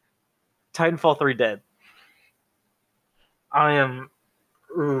 Titanfall 3 dead. I am.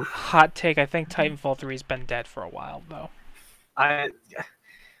 Oof. Hot take, I think Titanfall 3's been dead for a while, though. I.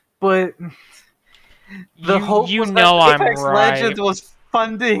 But the hope You was that know I'm Apex right. Legends was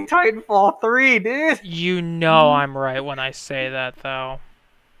funding Titanfall 3, dude. You know I'm right when I say that, though.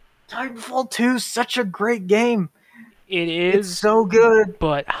 Titanfall 2 is such a great game. It It's is, so good.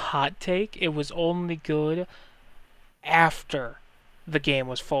 but hot take, it was only good after the game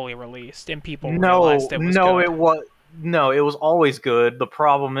was fully released and people realized it was good. It was always good. The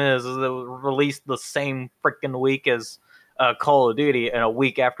problem is it was released the same freaking week as Call of Duty and a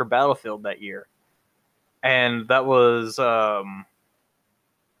week after Battlefield that year, and that was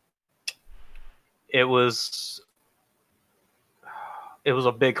it was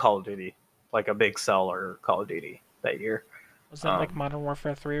a big Call of Duty, like a big seller Call of Duty that year. Was that like Modern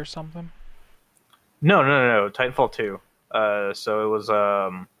Warfare 3 or something? No, Titanfall 2. So it was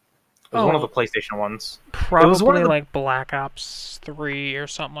one of the PlayStation ones. Probably It was one of the, like Black Ops 3 or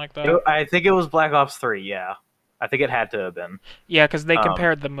something like that. I think it was Black Ops 3, yeah. I think it had to have been. Yeah, because they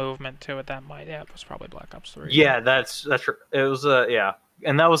compared the movement to it. Yeah, it was probably Black Ops 3. Yeah, that's true. It was yeah.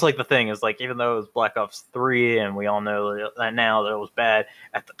 And that was like the thing is like even though it was Black Ops 3 and we all know that now that it was bad,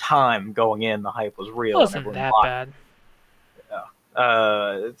 at the time going in the hype was real. It wasn't that bad.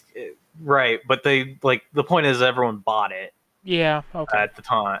 Right, but they like the point is everyone bought it. Yeah, okay. At the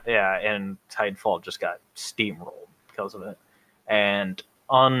time, yeah, and Titanfall just got steamrolled because of it, and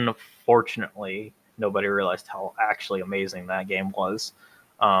unfortunately, nobody realized how actually amazing that game was,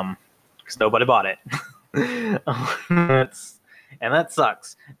 because nobody bought it. And that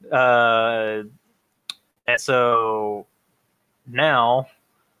sucks. And so now.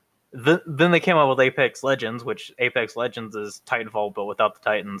 Then they came out with Apex Legends, which Apex Legends is Titanfall but without the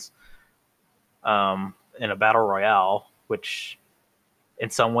Titans, in a battle royale, which in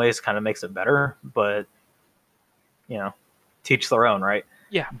some ways kind of makes it better, but teach their own, right?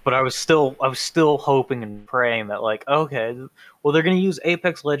 Yeah. But I was still hoping and praying that like, okay, well they're gonna use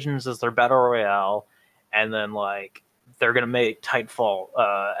Apex Legends as their battle royale, and then like they're gonna make Titanfall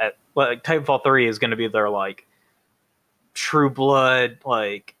Titanfall 3 is gonna be their like True Blood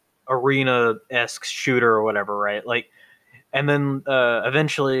like arena-esque shooter or whatever, right? Like, and then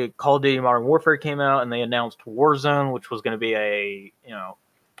eventually Call of Duty Modern Warfare came out, and they announced Warzone, which was going to be a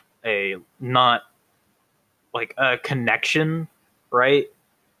not like a connection, right,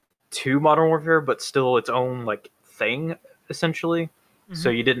 to Modern Warfare, but still its own like thing essentially. Mm-hmm. So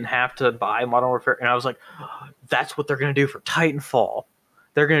you didn't have to buy Modern Warfare, and I was like, oh, that's what they're going to do for Titanfall.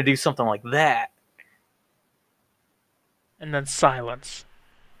 They're going to do something like that. And then silence.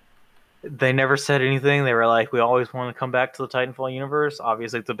 They never said anything. They were like, we always want to come back to the Titanfall universe.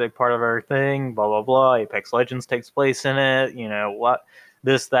 Obviously, it's a big part of our thing, blah, blah, blah. Apex Legends takes place in it, what,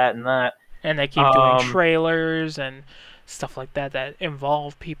 this, that, and that. And they keep doing trailers and stuff like that that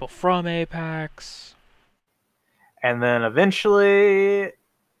involve people from Apex. And then eventually,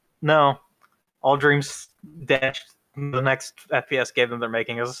 no, all dreams dashed. The next FPS game that they're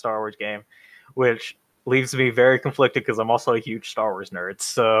making is a Star Wars game, which leaves me very conflicted because I'm also a huge Star Wars nerd.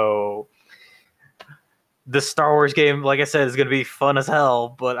 So this Star Wars game, like I said, is going to be fun as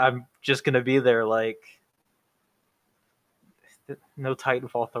hell, but I'm just going to be there like no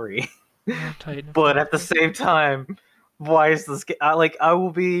Titanfall 3. No Titanfall but at the same time, why is this game? I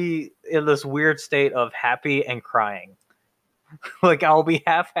will be in this weird state of happy and crying. Like I'll be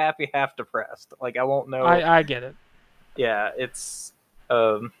half happy, half depressed. Like I won't know. I get it. Yeah, it's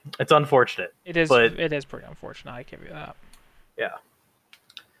unfortunate. It is. But it is pretty unfortunate. I give you that. Yeah.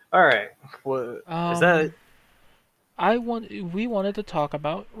 All right. What is that? We wanted to talk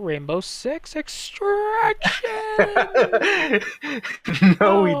about Rainbow Six Extraction.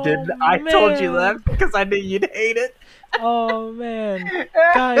 No, we didn't. I told you that because I knew you'd hate it. Oh man,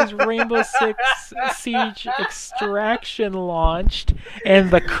 guys! Rainbow Six Siege Extraction launched, and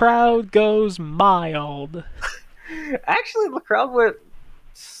the crowd goes mild. Actually, the crowd went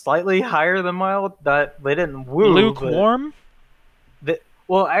slightly higher than mild. That they didn't woo. Lukewarm.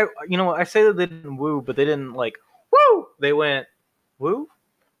 I say that they didn't woo, but they didn't like woo. They went woo.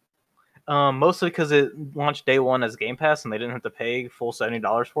 Mostly because it launched day one as Game Pass, and they didn't have to pay full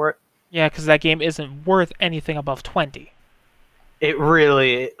 $70 for it. Yeah, because that game isn't worth anything above $20. It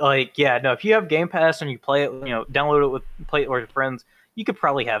really no. If you have Game Pass and you play it, download it play it with your friends, you could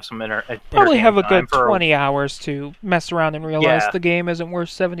probably have some Probably entertaining have a time good for 20 hours to mess around and realize yeah. the game isn't worth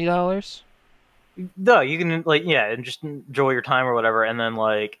 $70. No, you can like yeah, and just enjoy your time or whatever, and then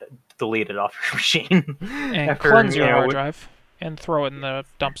like delete it off your machine And after cleanse you your hard know drive and throw it in the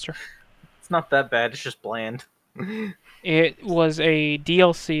dumpster. it's not that bad. It's just bland. It was a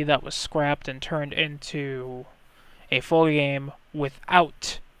DLC that was scrapped and turned into a full game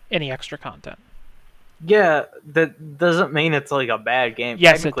without any extra content. Yeah, that doesn't mean it's like a bad game.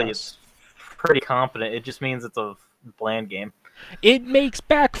 Yes, it Technically, does. it's pretty competent. It just means it's a bland game. It makes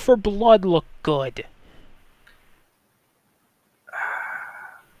Back for Blood look good.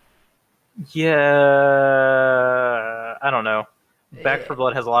 Yeah, I don't know. Back for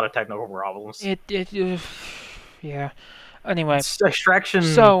Blood has a lot of technical problems. Yeah. Anyway, Extraction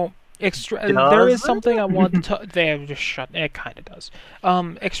so there is does something I want to. They just shut. It kind of does.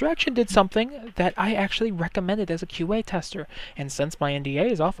 Extraction did something that I actually recommended as a QA tester, and since my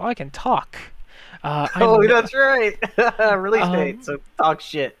NDA is off, I can talk. Oh, that's right. Release date. So talk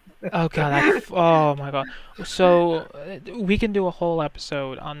shit. Oh god, oh my god. So we can do a whole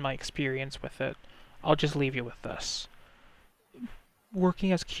episode on my experience with it. I'll just leave you with this.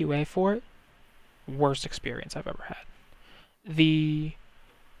 Working as QA for it, worst experience I've ever had. The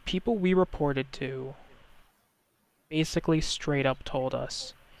people we reported to basically straight up told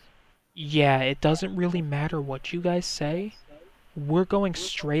us, yeah, it doesn't really matter what you guys say. We're going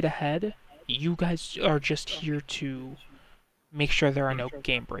straight ahead. You guys are just here to make sure there are no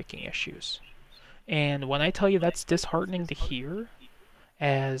game-breaking issues. And when I tell you that's disheartening to hear,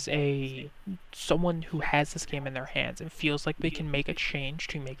 as someone who has this game in their hands and feels like they can make a change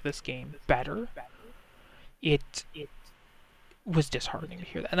to make this game better, it was disheartening to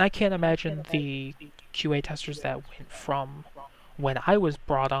hear that. And I can't imagine the QA testers that went from when I was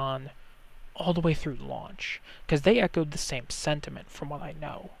brought on all the way through launch, because they echoed the same sentiment from what I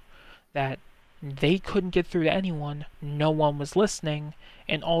know, that they couldn't get through to anyone, no one was listening,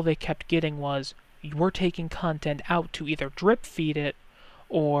 and all they kept getting was, we're taking content out to either drip feed it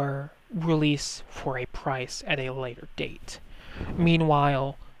or release for a price at a later date.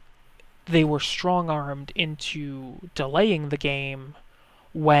 Meanwhile, they were strong-armed into delaying the game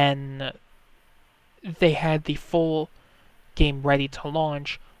when they had the full game ready to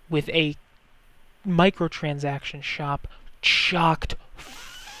launch with a microtransaction shop chocked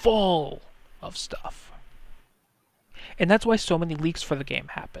full of stuff. And that's why so many leaks for the game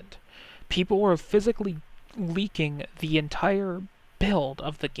happened. People were physically leaking the entire build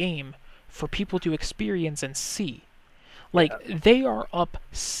of the game for people to experience and see. Like, they are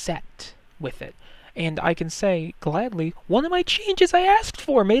upset with it. And I can say, gladly, one of my changes I asked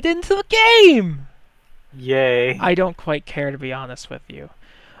for made it into the game! Yay. I don't quite care, to be honest with you.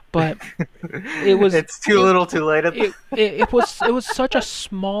 But it was... It's too little too late. It was such a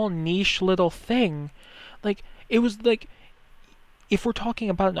small, niche little thing. Like, it was like... If we're talking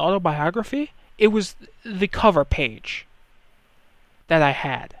about an autobiography, it was the cover page that I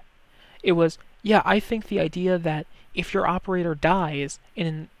had. It was, yeah, I think the idea that if your operator dies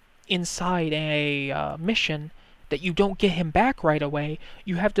inside a mission, that you don't get him back right away,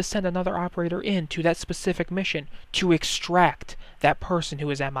 you have to send another operator in to that specific mission to extract that person who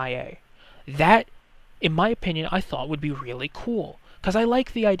is MIA. That, in my opinion, I thought would be really cool. Because I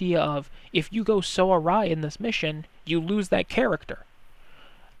like the idea of, if you go so awry in this mission, you lose that character.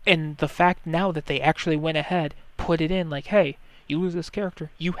 And the fact now that they actually went ahead, put it in like, hey, you lose this character,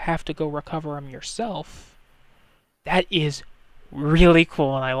 you have to go recover him yourself. That is really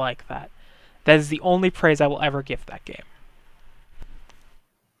cool, and I like that. That is the only praise I will ever give that game.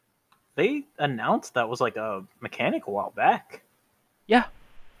 They announced that was like a mechanic a while back. Yeah.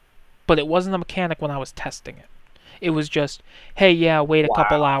 But it wasn't a mechanic when I was testing it. It was just, hey, yeah, wait a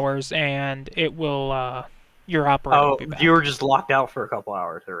couple hours, and it will, your operator will be back. You were just locked out for a couple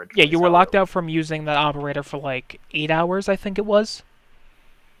hours originally. Yeah, you were locked out from using that operator for like 8 hours, I think it was.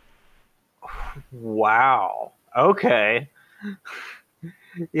 Wow. Okay.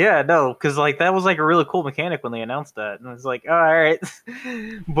 Yeah, no, because like that was like a really cool mechanic when they announced that, and it's like, oh, all right.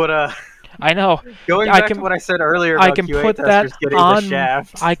 But I know. Going back to what I said earlier about QA testers getting the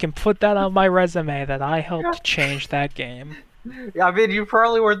shaft. I can put that on my resume that I helped change that game. Yeah, I mean, you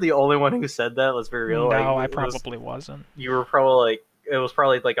probably weren't the only one who said that. Let's be real. No, I probably wasn't. You were probably like, it was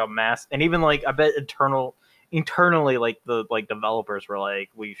probably like a mass, and even like I bet internally, like the developers were like,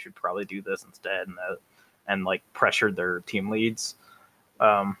 we should probably do this instead, and like pressured their team leads.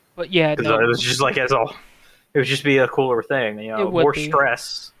 But yeah, no, it was just like it would just be a cooler thing, you know, more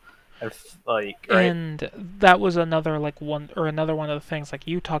stress. Right? And that was another one of the things, like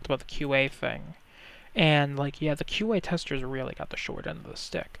you talked about the QA thing, And like, yeah, the QA testers really got the short end of the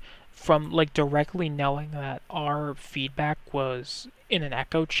stick from like directly knowing that our feedback was in an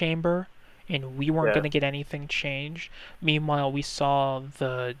echo chamber and we weren't going Yeah. to get anything changed. Meanwhile, we saw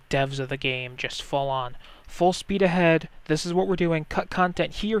the devs of the game just full on, full speed ahead. This is what we're doing. Cut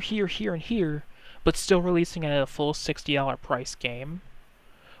content here, here, here, and here, but still releasing it at a full $60 price game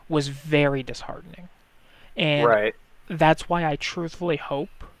was very disheartening. And Right. that's why I truthfully hope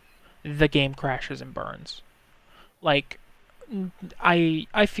the game crashes and burns. Like,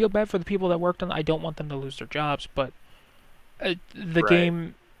 I feel bad for the people that worked on it. I don't want them to lose their jobs, but the Right.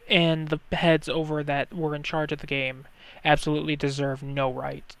 game and the heads over that were in charge of the game absolutely deserve no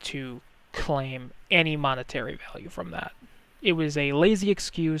right to claim any monetary value from that. It was a lazy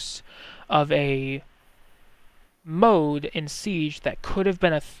excuse of a mode in Siege that could have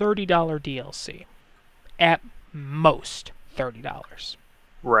been a $30 DLC. At most $30.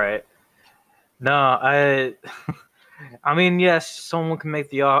 Right. No, I mean, yes, someone can make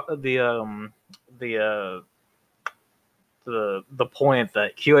the the point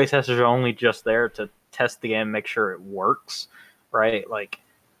that QA testers are only just there to test the game, make sure it works, right? Like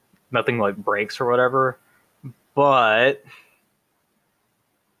nothing like breaks or whatever. But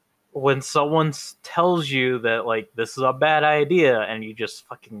when someone tells you that like this is a bad idea and you just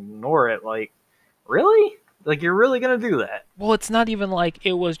fucking ignore it, like really? Like you're really gonna do that? Well, it's not even like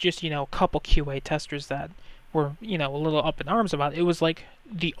it was just, a couple QA testers that were, a little up in arms about it. It was like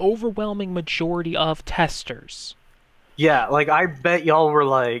the overwhelming majority of testers. Yeah, like I bet y'all were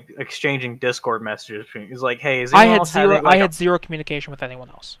like exchanging Discord messages between. It's like, hey, is anyone else having I like a? had zero communication with anyone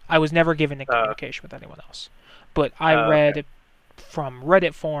else. I was never given a communication with anyone else. But I Okay. read from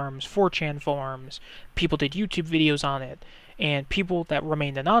Reddit forums, 4chan forums, people did YouTube videos on it, and people that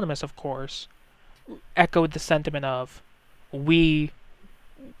remained anonymous, of course, echoed the sentiment of we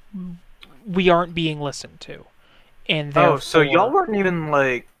we aren't being listened to, and Oh, so y'all therefore weren't even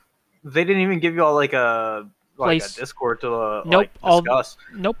like they didn't even give y'all like a place. Discord to Nope. like discuss.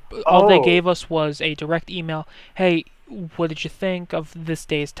 Nope. All they Oh, gave us was a direct email. Hey, what did you think of this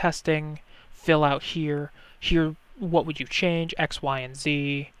day's testing? Fill out here. Here, what would you change? X, Y, and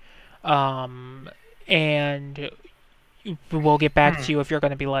Z. And we'll get back hmm. to you if you're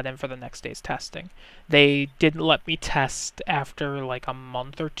going to be let in for the next day's testing. They didn't let me test after like a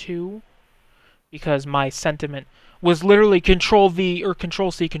month or two because my sentiment was literally Control V or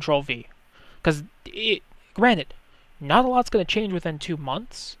Control C, Control V. Because granted, not a lot's going to change within 2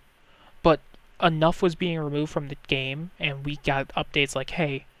 months, but enough was being removed from the game, and we got updates like,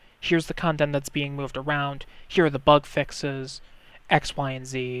 hey, here's the content that's being moved around, here are the bug fixes, X, Y, and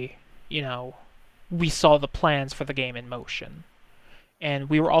Z. We saw the plans for the game in motion. And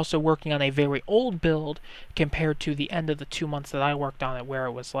we were also working on a very old build compared to the end of the 2 months that I worked on it, where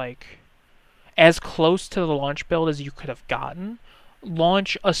it was like as close to the launch build as you could have gotten.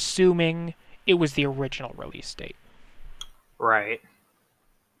 Launch assuming it was the original release date. Right.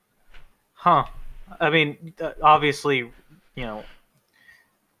 Huh. I mean, obviously, know,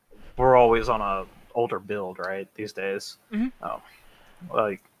 we're always on a older build, right? These days. Mm-hmm. Um,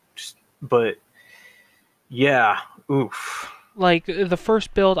 like, just, but yeah, oof. Like, the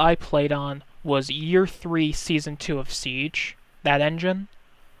first build I played on was Year 3, Season 2 of Siege, that engine.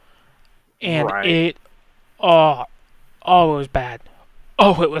 And Right. oh, it was bad.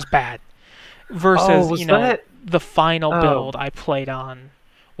 Oh, it was bad. Oh, Versus, was that? the final Oh, build I played on,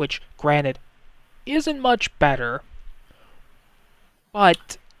 which, granted, isn't much better,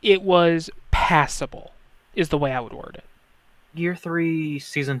 but it was passable, is the way I would word it. Year 3,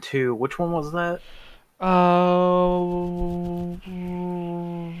 Season 2. Which one was that?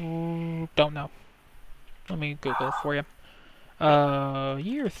 Don't know. Let me Google it for you.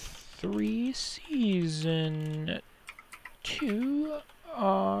 Year 3, Season 2,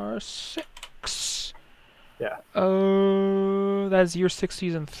 R6. Yeah. That's Year 6,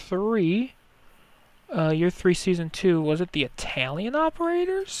 Season 3. Year 3, Season 2, was it the Italian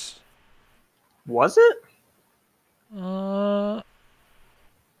operators? Was it? Uh,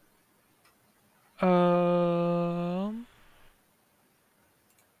 um,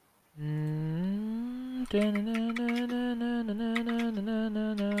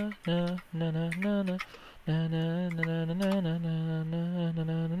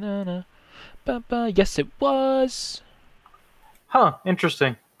 yes, it was. Huh,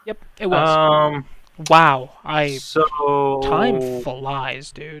 interesting. Yep, it was. Um, Wow, time so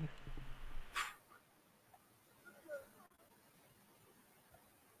flies, dude.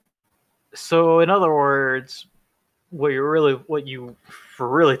 in other words, what you were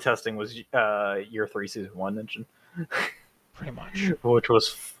really testing was Year 3, Season 1 engine, Pretty much. which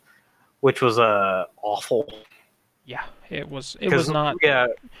was which was awful. Yeah, it was. It was Because not. yeah,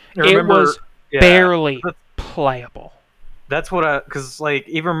 I It remember was yeah. barely playable. That's what because like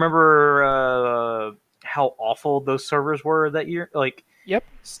even remember how awful those servers were that year. Like Yep.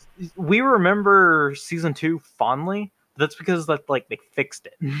 we remember season 2 fondly. But that's because that like they fixed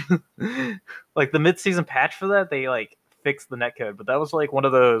it. Like the mid-season patch for that, they like fixed the netcode. But that was like one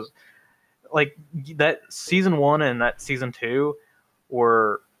of those like that season 1 and that season 2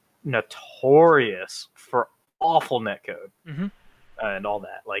 were notorious for awful netcode Hmm. and all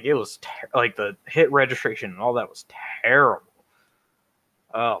that. Like it was like the hit registration and all that was terrible.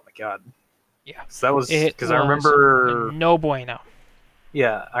 Oh my god. Yeah. So that was It because I was remember. no bueno.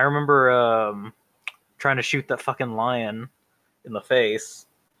 Yeah, I remember trying to shoot that fucking lion in the face,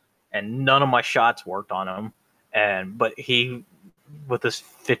 and none of my shots worked on him. And but he, with this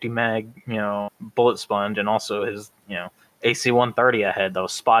 50 mag, bullet sponge, and also his, AC 130 ahead that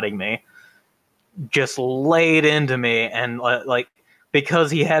was spotting me, just laid into me, and like because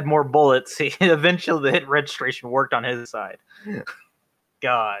he had more bullets, he eventually the hit registration worked on his side.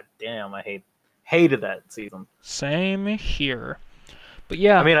 God damn, I hated that season. Same here. But I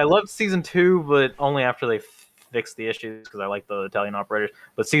yeah, mean, I loved season 2, but only after they fixed the issues because I like the Italian operators.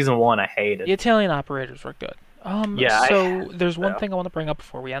 But season 1, I the hated. Italian operators were good. Yeah, So there's one yeah. thing I want to bring up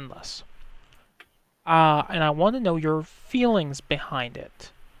before we end this. And I want to know your feelings behind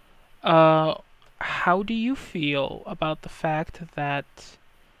it. Uh, how do you feel about the fact that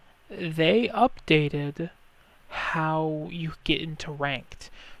they updated how you get into ranked?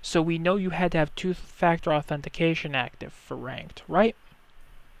 So we know you had to have two-factor authentication active for ranked, right?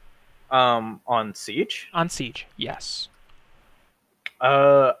 On Siege. On Siege, yes.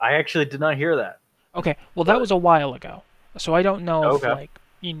 I actually did not hear that. Okay, well that But was a while ago, so I don't know if okay. like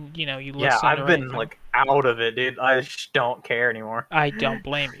you Yeah, listened I've or been anything. like out of it, dude. I just don't care anymore. I don't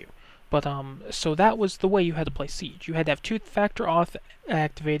blame you. But so that was the way you had to play Siege. You had to have two-factor auth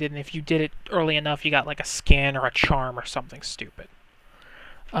activated, and if you did it early enough, you got like a skin or a charm or something stupid.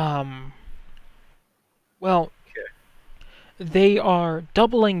 Um, well, Okay. they are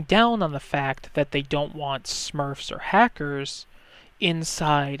doubling down on the fact that they don't want Smurfs or hackers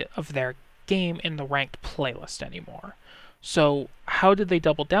inside of their game in the ranked playlist anymore. So how did they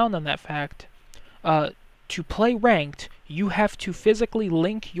double down on that fact? To play ranked, you have to physically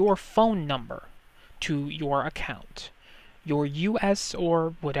link your phone number to your account, your US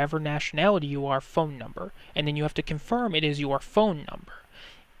or whatever nationality you are phone number, and then you have to confirm it is your phone number.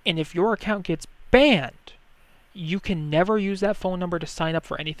 And if your account gets banned, you can never use that phone number to sign up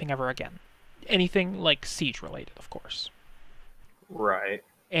for anything ever again. Anything like Siege related, of course. Right.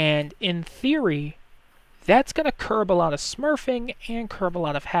 And in theory, that's going to curb a lot of smurfing and curb a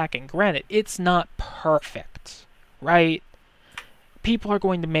lot of hacking. Granted, it's not perfect, right? People are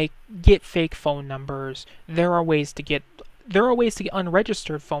going to get fake phone numbers. There are ways to get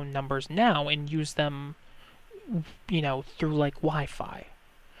unregistered phone numbers now and use them, through like Wi-Fi. Right.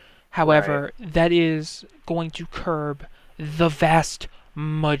 However, that is going to curb the vast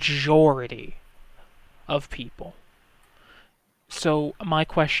majority of people. So my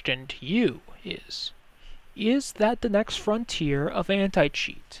question to you is that the next frontier of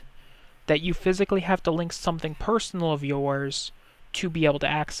anti-cheat? That you physically have to link something personal of yours to be able to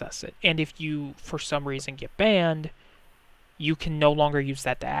access it. And if you, for some reason, get banned, you can no longer use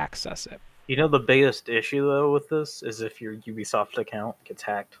that to access it. You know the biggest issue though with this is if your Ubisoft account gets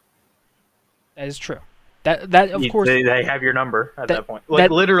hacked. That is true. That of course They have your number at that that point. Like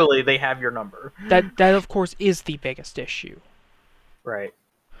that literally, they have your number. that of course is the biggest issue. Right.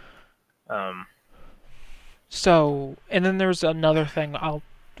 Um. So, and then there's another thing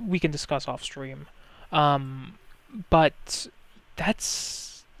we can discuss off stream. But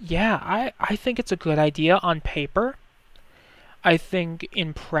that's yeah, I think it's a good idea on paper. I think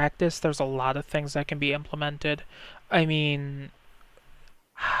in practice there's a lot of things that can be implemented. I mean,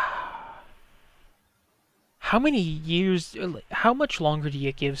 how much longer do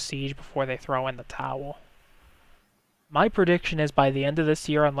you give Siege before they throw in the towel? My prediction is by the end of this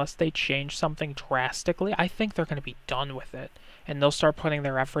year, unless they change something drastically, I think they're going to be done with it, and they'll start putting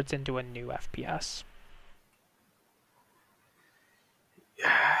their efforts into a new FPS.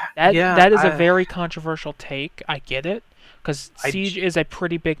 Yeah. That is a very controversial take. I get it, because I Siege is a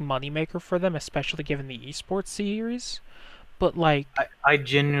pretty big moneymaker for them, especially given the esports series. But like, I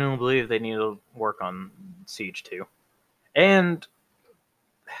genuinely believe they need to work on Siege 2. And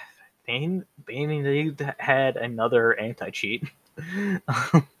they need to add another anti-cheat.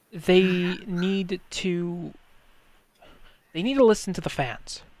 they need to they need to listen to the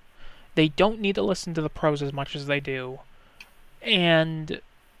fans. They don't need to listen to the pros as much as they do. And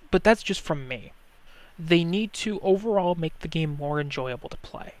but that's just from me. They need to overall make the game more enjoyable to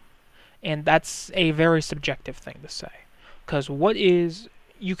play. And that's a very subjective thing to say. Because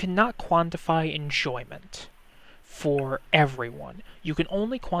you cannot quantify enjoyment for everyone. You can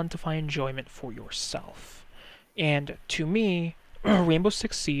only quantify enjoyment for yourself. And to me, Rainbow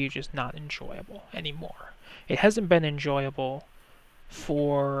Six Siege is not enjoyable anymore. It hasn't been enjoyable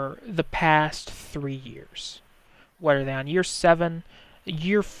for the past 3 years. What are they on year 7?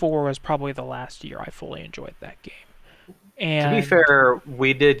 Year 4 was probably the last year I fully enjoyed that game. To be And fair,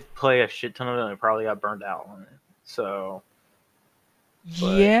 we did play a shit ton of it and probably got burned out on it. So,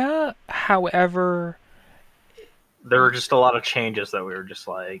 but yeah, however, there were just a lot of changes that we were just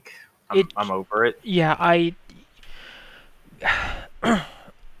like, it I'm over it. yeah,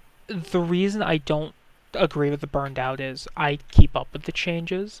 the reason I don't agree with the burned out is I keep up with the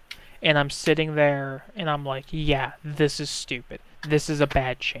changes and I'm sitting there and I'm like, yeah, this is stupid. This is a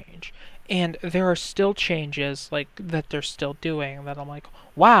bad change. And there are still changes like that they're still doing that I'm like,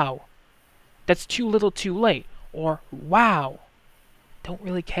 wow, that's too little too late. Or wow, don't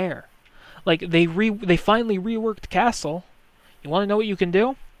really care. Like they finally reworked Castle. You want to know what you can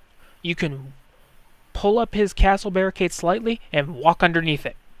do? You can pull up his castle barricade slightly and walk underneath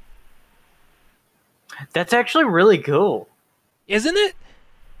it. That's actually really cool. Isn't it?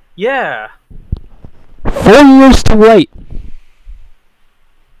 Yeah. 4 years too late.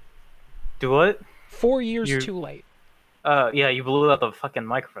 Do what? 4 years You too late. Yeah, you blew out the fucking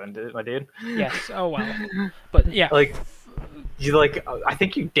microphone, my dude. Yes. Oh well. But yeah. Like, I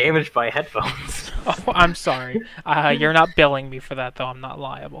think you damaged my headphones. Oh, I'm sorry. You're not billing me for that though. I'm not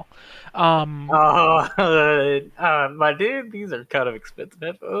liable. My dude, these are kind of expensive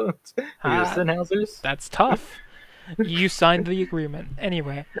headphones. These are Sennheisers. That's tough. You signed the agreement.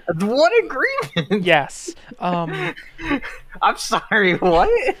 Anyway. What agreement? Yes. I'm sorry, what?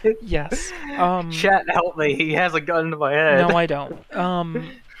 Yes. Chat, help me. He has a gun to my head. No, I don't.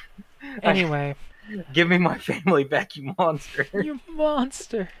 Anyway. Give me my family back, you monster. You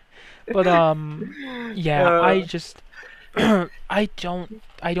monster. But yeah, I just I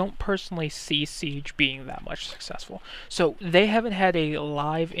don't personally see Siege being that much successful. So they haven't had a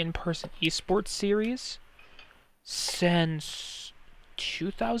live in-person esports series since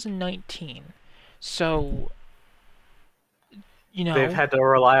 2019. So they've had to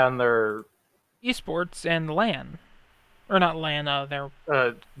rely on their esports and LAN. Or not LAN, their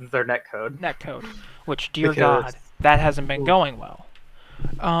netcode. Which, dear God, that hasn't been going well.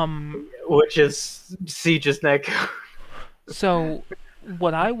 Which is Siege's netcode. So,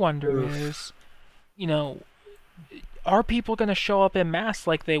 what I wonder is, are people going to show up en masse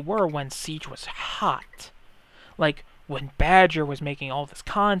like they were when Siege was hot? Like, when Badger was making all this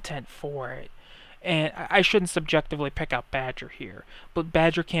content for it. And I shouldn't subjectively pick out Badger here, but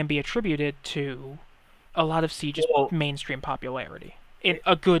Badger can be attributed to a lot of Siege's mainstream popularity. In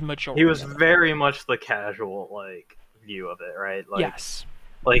a good majority. He was very much the casual, view of it, right? Yes.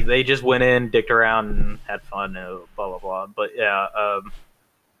 Like, they just went in, dicked around, and had fun, and blah, blah, blah. But, yeah,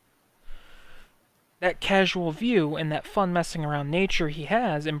 that casual view and that fun messing around nature he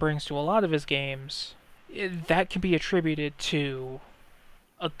has and brings to a lot of his games, that can be attributed to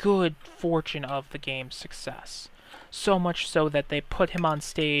a good fortune of the game's success. So much so that they put him on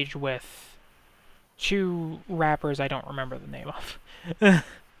stage with 2 rappers I don't remember the name of.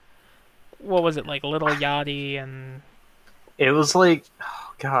 What was it, like Little Yachty and... It was like...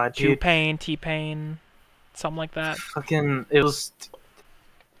 Oh, God, dude. T-Pain, something like that. It was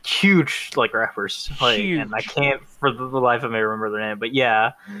huge, rappers. Huge. And I can't, for the life of me, remember their name, but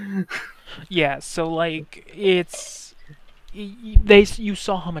yeah. Yeah, so, it's... You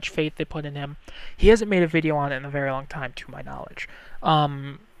saw how much faith they put in him. He hasn't made a video on it in a very long time, to my knowledge.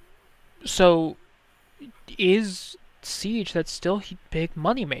 So... Is Siege that's still a big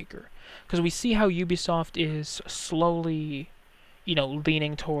moneymaker? Because we see how Ubisoft is slowly,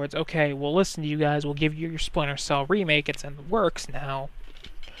 leaning towards, okay, we'll listen to you guys, we'll give you your Splinter Cell remake, it's in the works now.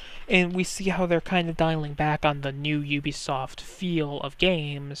 And we see how they're kind of dialing back on the new Ubisoft feel of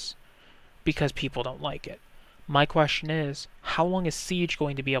games because people don't like it. My question is, how long is Siege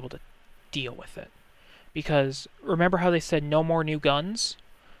going to be able to deal with it? Because remember how they said no more new guns?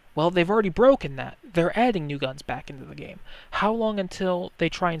 Well, they've already broken that. They're adding new guns back into the game. How long until they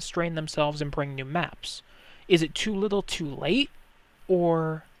try and strain themselves and bring new maps? Is it too little too late?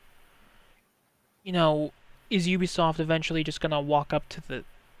 Or, is Ubisoft eventually just going to walk up to the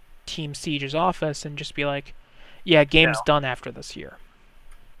Team Siege's office and just be like, yeah, game's done after this year?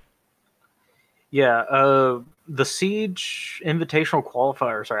 Yeah, the Siege Invitational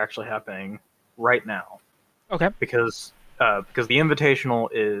qualifiers are actually happening right now. Okay. Because because the Invitational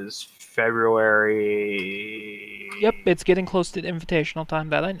is Yep, February. it's getting close to the invitational time,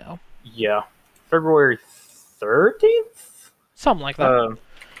 that I know. Yeah, February 13th. Something like that. Um,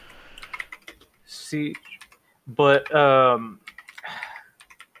 see, but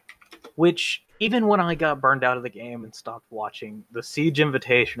which even when I got burned out of the game and stopped watching, the Siege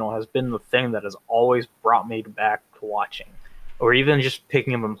Invitational has been the thing that has always brought me back to watching, or even just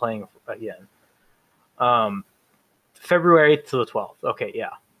picking up and playing again. Um, February 8th to the 12th. Okay,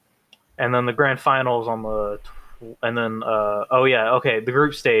 yeah, and then the grand finals on the, and then oh yeah, okay, the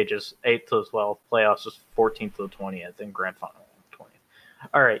group stage is 8th to the 12th. Playoffs is 14th to the 20th, and grand final 20th.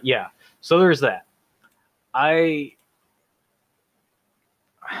 All right, yeah. So there's that. I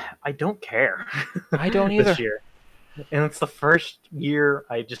I don't care I don't this either. year. And it's the first year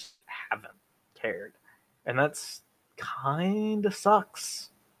I just haven't cared. And that's kind of sucks.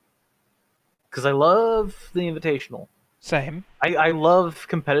 Because I love the Invitational. Same. I love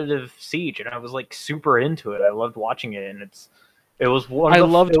competitive Siege, and I was like super into it. I loved watching it, and it was one of I the it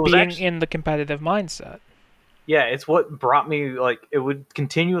loved was being actually in the competitive mindset. yeah, it's what brought me like it would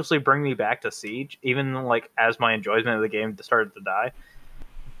continuously bring me back to Siege, even like as my enjoyment of the game started to die.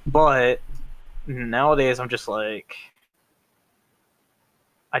 But nowadays I'm just like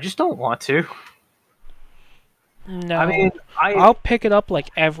I just don't want to. I mean, No. I I'll pick it up like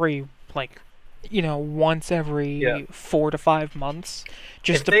every, like, once yeah. every 4 to 5 months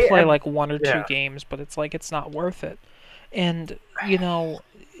just If to they play ever, like one or two yeah, games, but it's like it's not worth it. And, you know,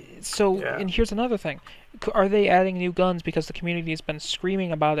 so, yeah, and here's another thing. Are they adding new guns because the community has been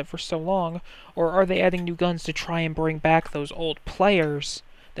screaming about it for so long, or are they adding new guns to try and bring back those old players?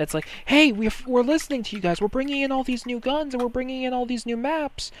 That's like, hey, we're listening to you guys. We're bringing in all these new guns and we're bringing in all these new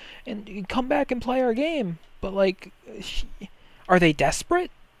maps, and you come back and play our game. But like, are they desperate?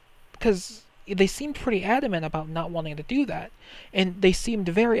 Because they seemed pretty adamant about not wanting to do that, and they seemed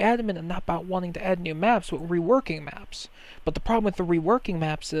very adamant about wanting to add new maps with reworking maps. But the problem with the reworking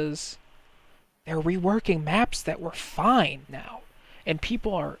maps is they're reworking maps that were fine now, and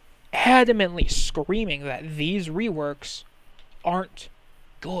people are adamantly screaming that these reworks aren't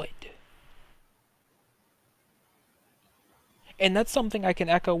good. And that's something I can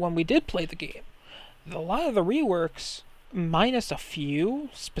echo when we did play the game. A lot of the reworks, minus a few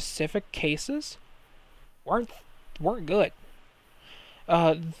specific cases, weren't weren't good.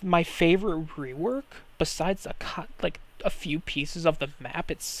 My favorite rework, besides a few pieces of the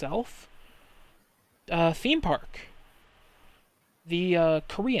map itself, theme park, the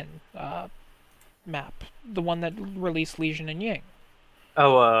Korean map, the one that released Legion and Yang.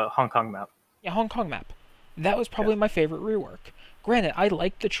 oh, Hong Kong map. Yeah, Hong Kong map. That was Yeah, probably my favorite rework. Granted, I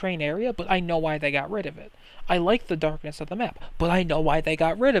liked the train area, but I know why they got rid of it. I like the darkness of the map, but I know why they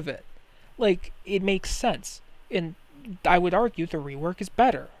got rid of it. Like, it makes sense. And I would argue the rework is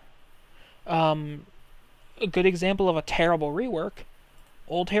better. Um, a good example of a terrible rework,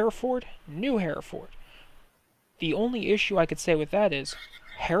 old Hereford, new Hereford. The only issue I could say with that is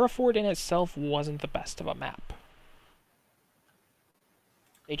Hereford in itself wasn't the best of a map.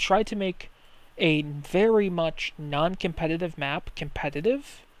 They tried to make a very much non-competitive map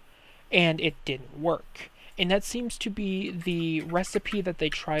competitive, and it didn't work. And that seems to be the recipe that they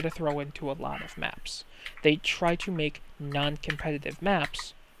try to throw into a lot of maps. They try to make non-competitive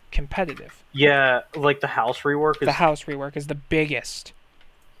maps competitive. yeah. Like the house rework The is. house rework is the biggest.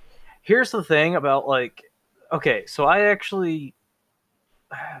 Here's the thing about like, okay, so I actually,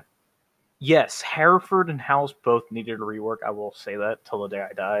 yes, Hereford and House both needed a rework. I will say that till the day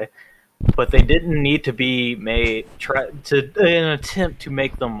I die. But they didn't need to be made try to in an attempt to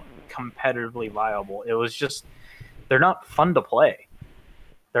make them competitively viable. It was just they're not fun to play.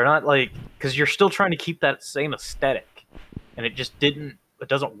 They're not like because you're still trying to keep that same aesthetic, and it just didn't. It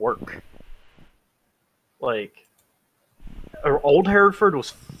doesn't work. Like old Hereford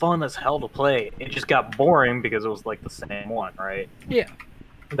was fun as hell to play. It just got boring because it was like the same one, right? Yeah.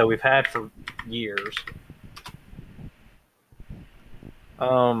 That we've had for years.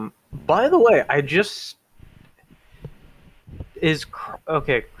 By the way, I just is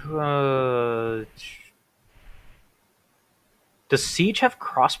okay. Does Siege have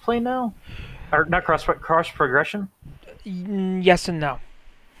crossplay now? Or not cross progression? Yes and no.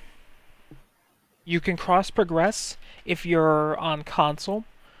 You can cross progress if you're on console.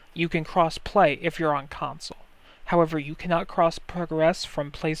 You can cross play if you're on console. However, you cannot cross progress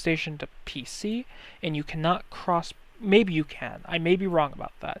from PlayStation to PC, and you cannot cross. Maybe you can. I may be wrong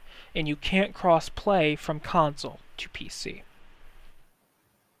about that. And you can't cross play from console to PC.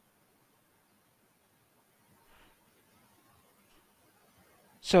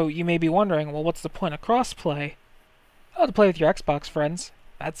 So you may be wondering, well, what's the point of crossplay? Oh, to play with your Xbox friends.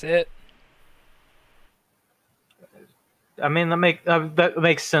 That's it. I mean, that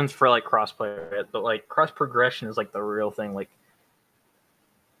makes sense for like crossplay, right? But like cross progression is like the real thing. Like,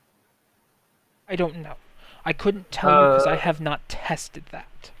 I don't know. I couldn't tell you because I uh, have not tested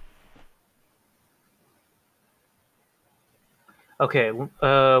that. okay,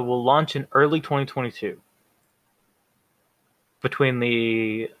 we'll launch in early 2022. Between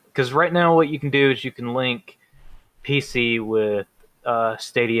the because right now what you can do is you can link PC with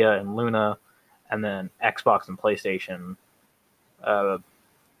Stadia and Luna, and then Xbox and PlayStation uh,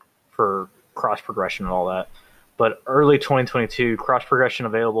 for cross progression and all that. But early 2022, cross progression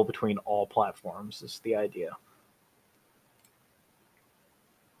available between all platforms is the idea.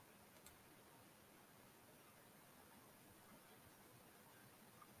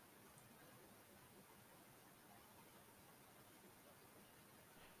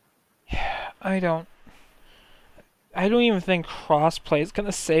 I don't. I don't even think crossplay is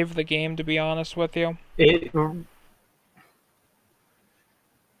gonna save the game, to be honest with you. It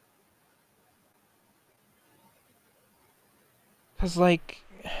Cause like,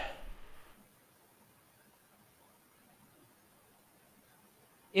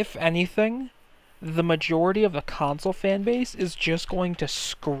 if anything, the majority of the console fan base is just going to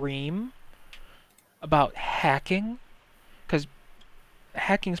scream about hacking, because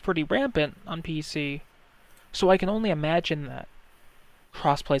hacking's pretty rampant on PC. So I can only imagine that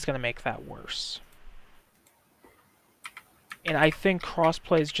crossplay is going to make that worse. And I think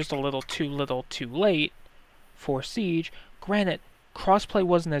crossplay is just a little too late for Siege. Granted, crossplay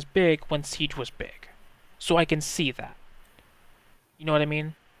wasn't as big when Siege was big. So I can see that. You know what I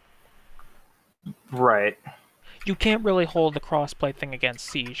mean? right. You can't really hold the crossplay thing against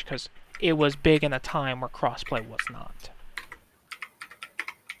Siege because it was big in a time where crossplay was not.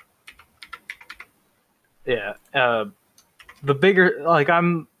 Yeah. The bigger like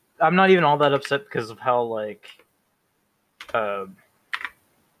I'm not even all that upset because of how like uh,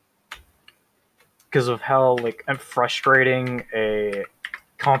 because of how like frustrating a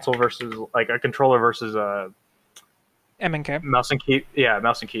console versus like a controller versus a MNK. mouse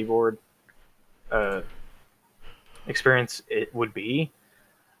and keyboard uh, experience it would be.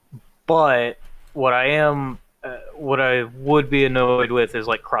 But what I would be annoyed with is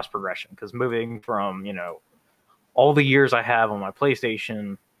like cross progression because moving from all the years I have on my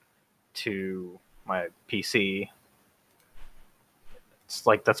PlayStation to my PC, it's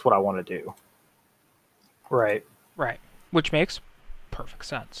like that's what I want to do. Right. Right. Which makes perfect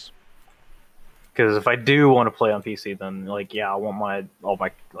sense. Because if I do want to play on PC, then like I want my all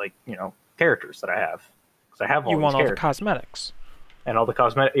my like characters that I have because I have You all these want all the characters cosmetics. and all the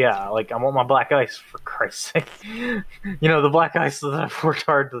cosmetic. Yeah, like I want my black ice for Christ's sake. The black ice that I've worked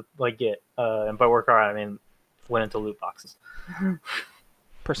hard to like get, and by work hard I mean went into loot boxes.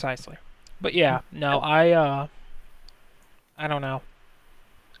 Precisely. But yeah, no, I don't know.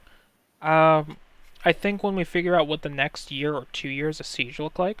 Um, I think when we figure out what the next year or 2 years of Siege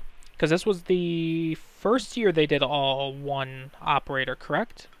look like, because this was the first year they did all one operator,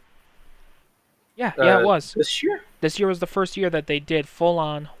 correct? Yeah, it was. This year, This year was the first year that they did full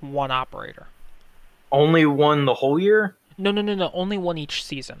on one operator. only won the whole year. No. Only one each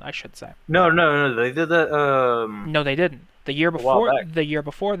season, I should say. No. They did that No, they didn't. a while back. The year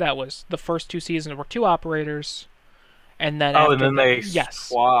before that was the first 2 seasons were two operators, and then Oh, and after then that, they yes,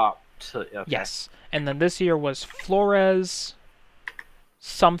 swapped. Okay. yes, and then this year was Flores,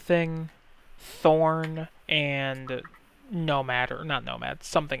 something, Thorn, and Nomad, or not Nomad,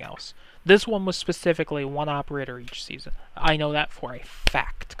 something else. This one was specifically one operator each season. I know that for a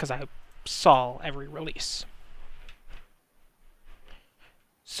fact because I saw every release.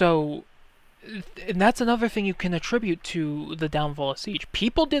 So, and that's another thing you can attribute to the downfall of Siege.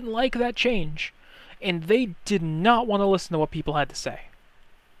 People didn't like that change, and they did not want to listen to what people had to say.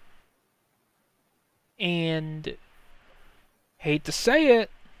 And hate to say it,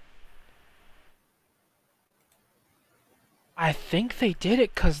 I think they did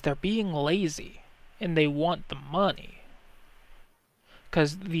it because they're being lazy and they want the money.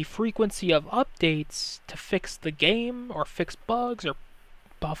 Because the frequency of updates to fix the game or fix bugs or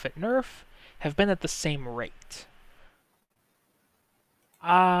buff and nerf have been at the same rate.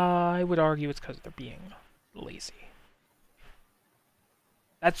 I would argue it's because they're being lazy.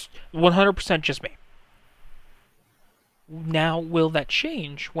 That's 100% just me. Now, will that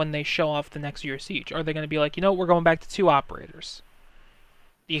change when they show off the next year's Siege? Are they going to be like, we're going back to two operators?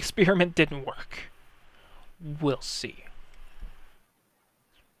 The experiment didn't work. We'll see.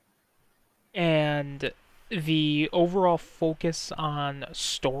 And the overall focus on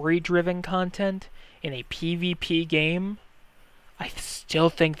story-driven content in a PvP game, I still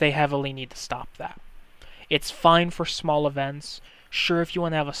think they heavily need to stop that. It's fine for small events. Sure, if you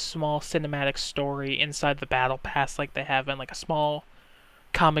want to have a small cinematic story inside the battle pass like they have in like a small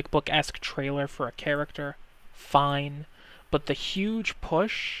comic book-esque trailer for a character, fine. But the huge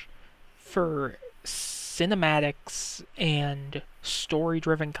push for cinematics and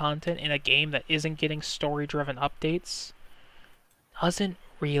story-driven content in a game that isn't getting story-driven updates doesn't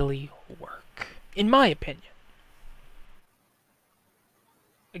really work, in my opinion.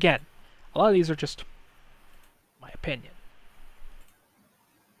 Again, a lot of these are just my opinion.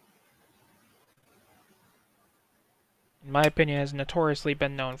 In my opinion, has notoriously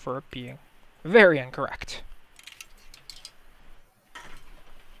been known for being very incorrect.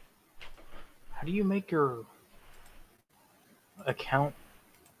 How do you make your account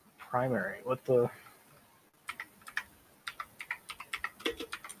primary? What the?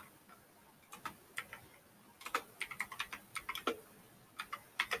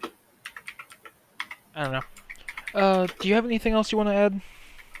 I don't know. Do you have anything else you want to add?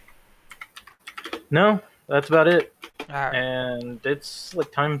 No, that's about it. Alright. And it's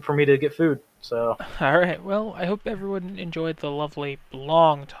like time for me to get food. So Alright, well, I hope everyone enjoyed the lovely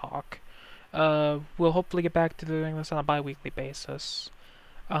long talk. We'll hopefully get back to doing this on a bi-weekly basis.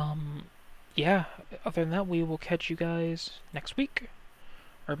 Yeah, other than that, we will catch you guys next week.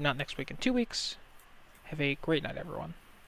 Or not next week, in 2 weeks. Have a great night, everyone.